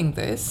 knowing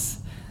this,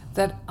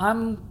 that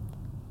I'm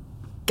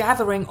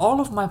gathering all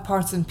of my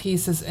parts and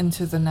pieces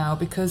into the now,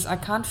 because I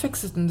can't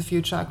fix it in the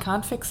future. I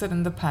can't fix it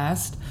in the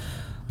past.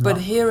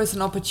 But here is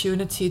an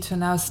opportunity to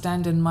now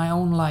stand in my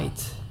own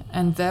light,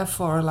 and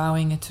therefore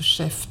allowing it to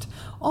shift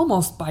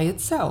almost by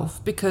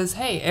itself. Because,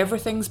 hey,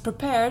 everything's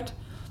prepared.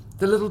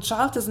 The little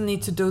child doesn't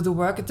need to do the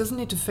work. It doesn't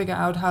need to figure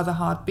out how the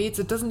heart beats.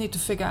 It doesn't need to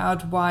figure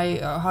out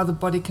how the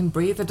body can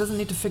breathe. It doesn't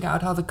need to figure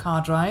out how the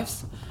car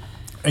drives.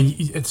 And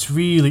it's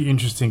really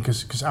interesting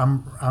because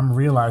I'm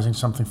realizing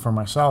something for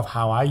myself,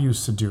 how I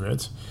used to do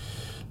it.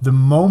 The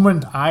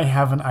moment I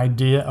have an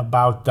idea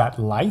about that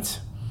light,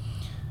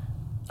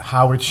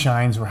 how it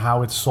shines or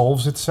how it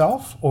solves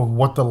itself, or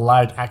what the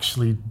light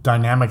actually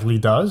dynamically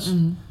does,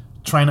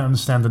 trying to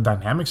understand the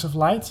dynamics of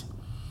light,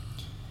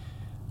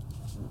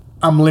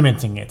 I'm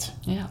limiting it.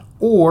 Yeah.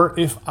 Or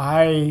if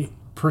I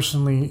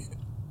personally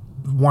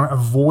want to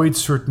avoid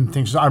certain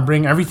things, so I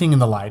bring everything in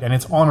the light and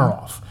it's on or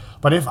off.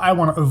 But if I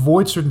want to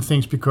avoid certain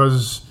things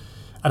because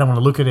I don't want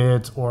to look at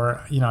it,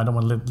 or I don't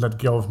want to let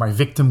go of my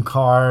victim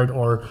card,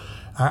 or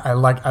I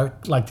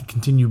like to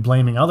continue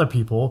blaming other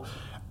people,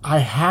 I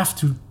have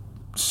to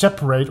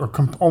separate, or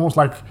almost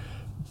like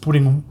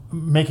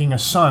making a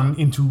sun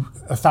into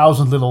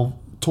 1,000 little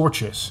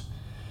torches,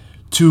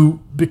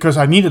 because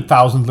I need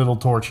 1,000 little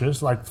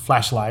torches like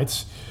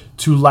flashlights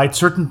to light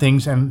certain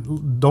things,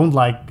 and don't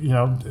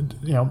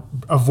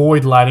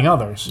avoid lighting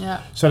others.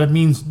 Yeah. So that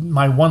means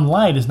my one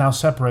light is now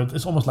separate.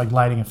 It's almost like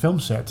lighting a film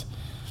set.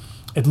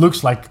 It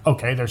looks like,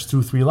 okay, there's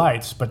 2-3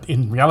 lights, but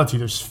in reality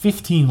there's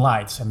 15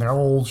 lights, and they're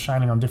all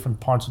shining on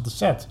different parts of the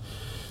set.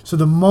 So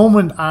the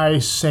moment I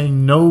say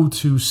no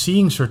to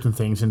seeing certain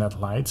things in that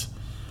light,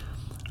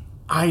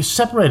 I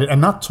separate it, and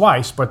not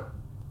twice, but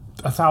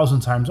 1,000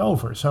 times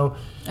over. So,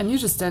 and you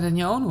just stand in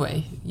your own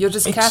way. You're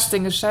just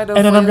casting a shadow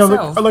and for then I'm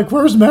yourself. going,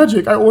 where's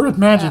magic? I ordered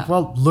magic. Yeah.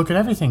 Well, look at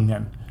everything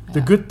then. The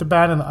good, the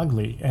bad, and the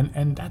ugly.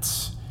 And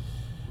that's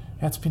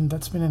been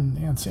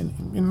it's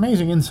an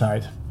amazing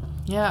insight.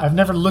 Yeah. I've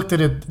never looked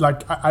at it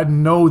like, I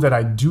know that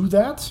I do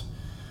that,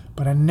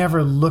 but I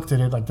never looked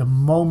at it like the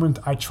moment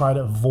I try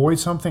to avoid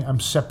something, I'm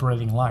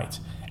separating light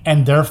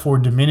and therefore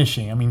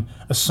diminishing. I mean,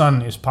 a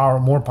sun is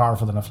more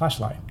powerful than a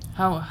flashlight.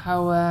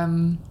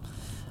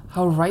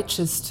 How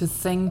righteous to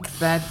think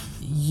that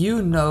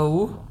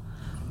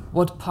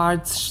what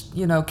parts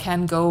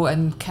can go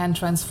and can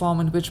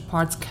transform, and which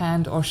parts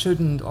can't or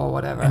shouldn't or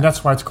whatever. And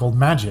that's why it's called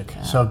magic.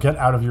 Yeah. So get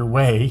out of your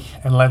way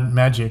and let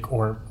magic,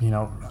 or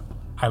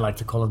I like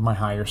to call it my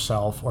higher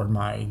self or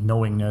my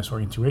knowingness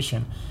or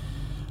intuition,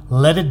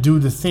 let it do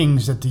the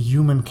things that the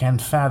human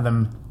can't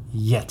fathom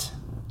yet.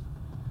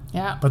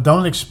 Yeah. But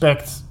don't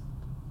expect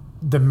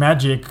the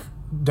magic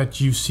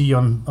that you see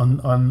on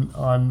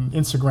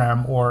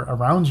Instagram or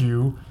around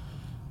you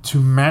to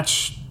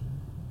match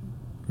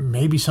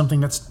maybe something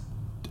that's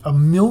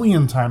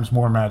 1,000,000 times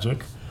more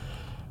magic,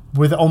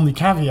 with the only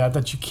caveat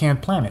that you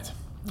can't plan it.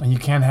 And you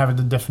can't have a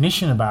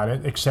definition about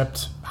it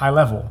except high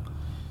level.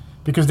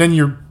 Because then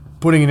you're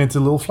putting it into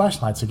little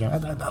flashlights again.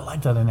 I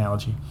like that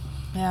analogy.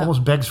 Yeah.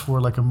 Almost begs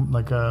for like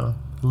a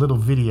little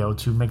video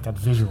to make that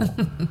visual.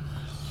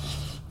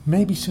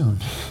 Maybe soon.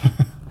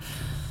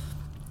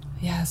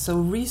 Yeah, so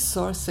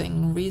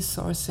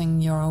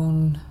resourcing your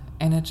own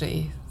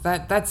energy.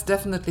 That's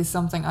definitely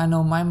something I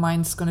know my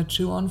mind's going to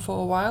chew on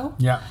for a while.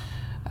 Yeah.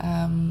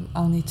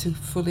 I'll need to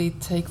fully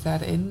take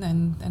that in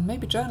and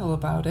maybe journal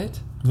about it.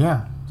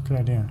 Yeah, good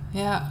idea.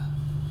 Yeah.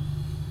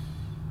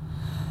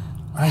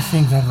 I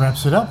think that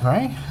wraps it up,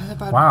 right?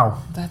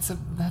 Wow. That's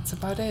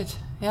about it.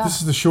 Yeah.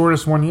 This is the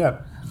shortest one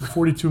yet.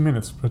 42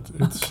 minutes, but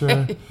it's...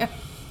 Okay.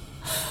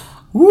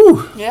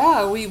 Woo!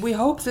 Yeah, we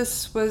hope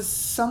this was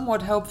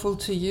somewhat helpful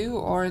to you,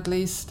 or at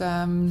least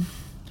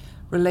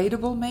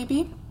relatable,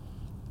 maybe.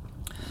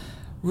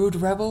 Rude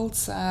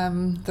Rebels,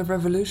 the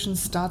revolution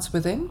starts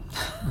within.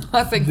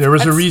 I think there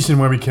was a reason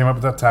why we came up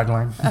with that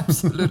tagline.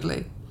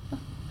 Absolutely.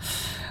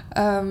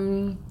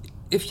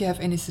 If you have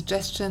any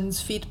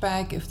suggestions,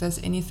 feedback, if there's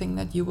anything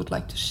that you would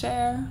like to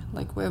share,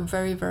 like we're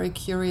very, very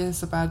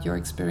curious about your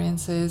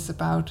experiences,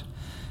 about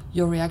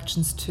your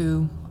reactions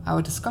to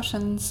our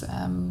discussions,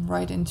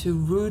 write into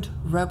Rude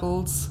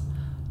Rebels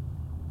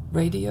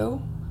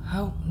Radio.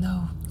 Oh,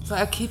 no. So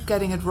I keep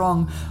getting it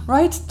wrong.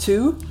 Write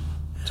to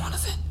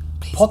Jonathan,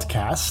 please.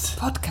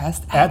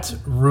 Podcast at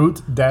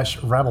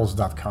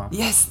rude-rebels.com.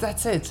 Yes,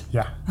 that's it.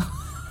 Yeah.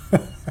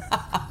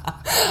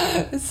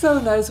 It's so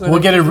nice when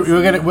We'll get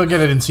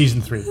it in season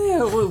 3.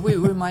 Yeah,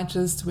 we might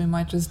just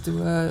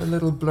do a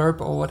little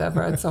blurb or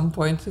whatever at some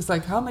point. It's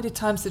like, how many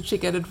times did she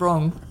get it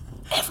wrong?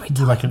 Every time.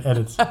 Do like an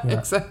edit. Yeah.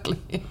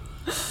 Exactly.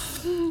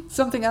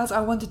 Something else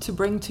I wanted to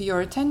bring to your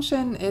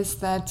attention is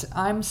that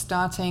I'm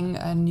starting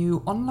a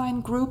new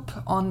online group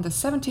on the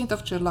 17th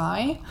of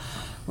July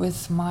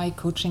with my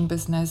coaching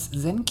business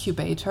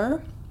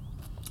Zencubator.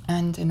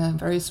 And in a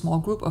very small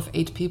group of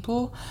 8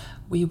 people,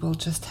 we will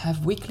just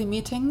have weekly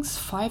meetings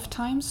 5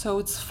 times. So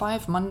it's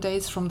 5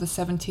 Mondays from the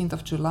 17th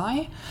of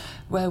July,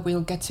 where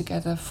we'll get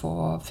together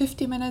for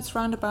 50 minutes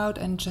roundabout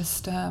and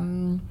just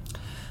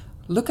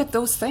look at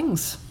those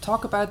things,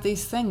 talk about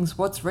these things,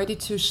 what's ready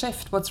to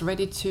shift, what's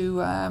ready to,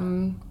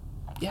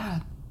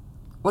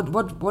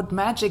 what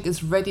magic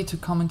is ready to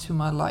come into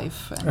my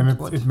life, and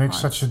it makes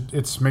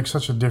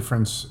such a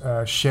difference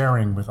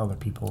sharing with other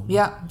people.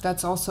 Yeah,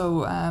 that's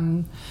also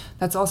a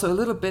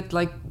little bit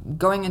like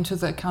going into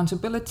the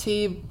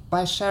accountability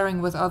by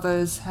sharing with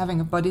others, having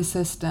a buddy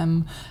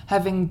system,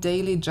 having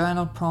daily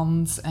journal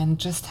prompts, and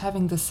just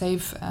having the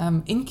safe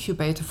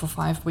incubator for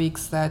 5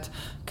 weeks that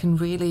can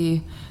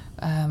really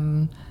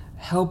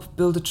help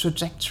build a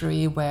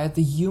trajectory where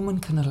the human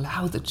can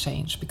allow the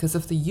change. Because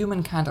if the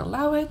human can't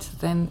allow it,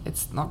 then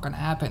it's not going to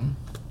happen.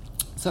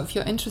 So if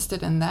you're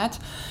interested in that,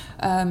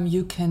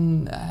 you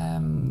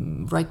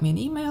can write me an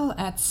email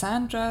at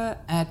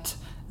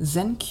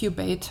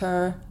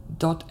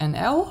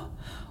sandra@zencubator.nl,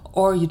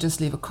 or you just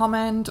leave a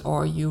comment,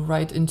 or you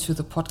write into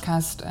the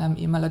podcast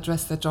email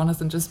address that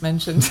Jonathan just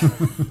mentioned,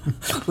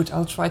 which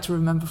I'll try to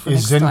remember for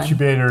next time. Is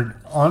Zencubator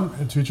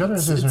on to each other, or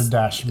is there a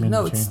dash in between?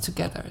 No, it's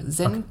together.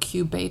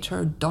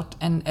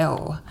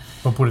 Zencubator.nl.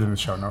 We'll put it in the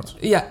show notes.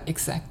 Yeah,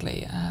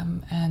 exactly.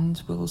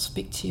 And we'll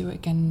speak to you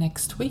again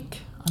next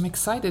week. I'm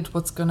excited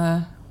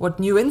what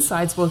new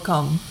insights will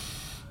come.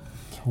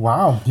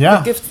 Wow, yeah.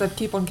 The gifts that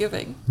keep on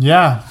giving.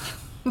 Yeah.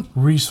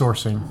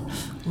 Resourcing.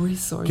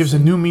 Gives a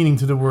new meaning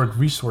to the word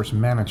resource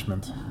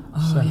management.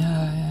 Oh, so,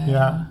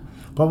 yeah.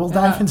 But we'll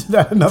dive into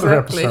that another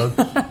episode.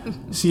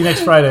 See you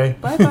next Friday.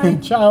 Bye-bye.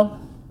 Ciao.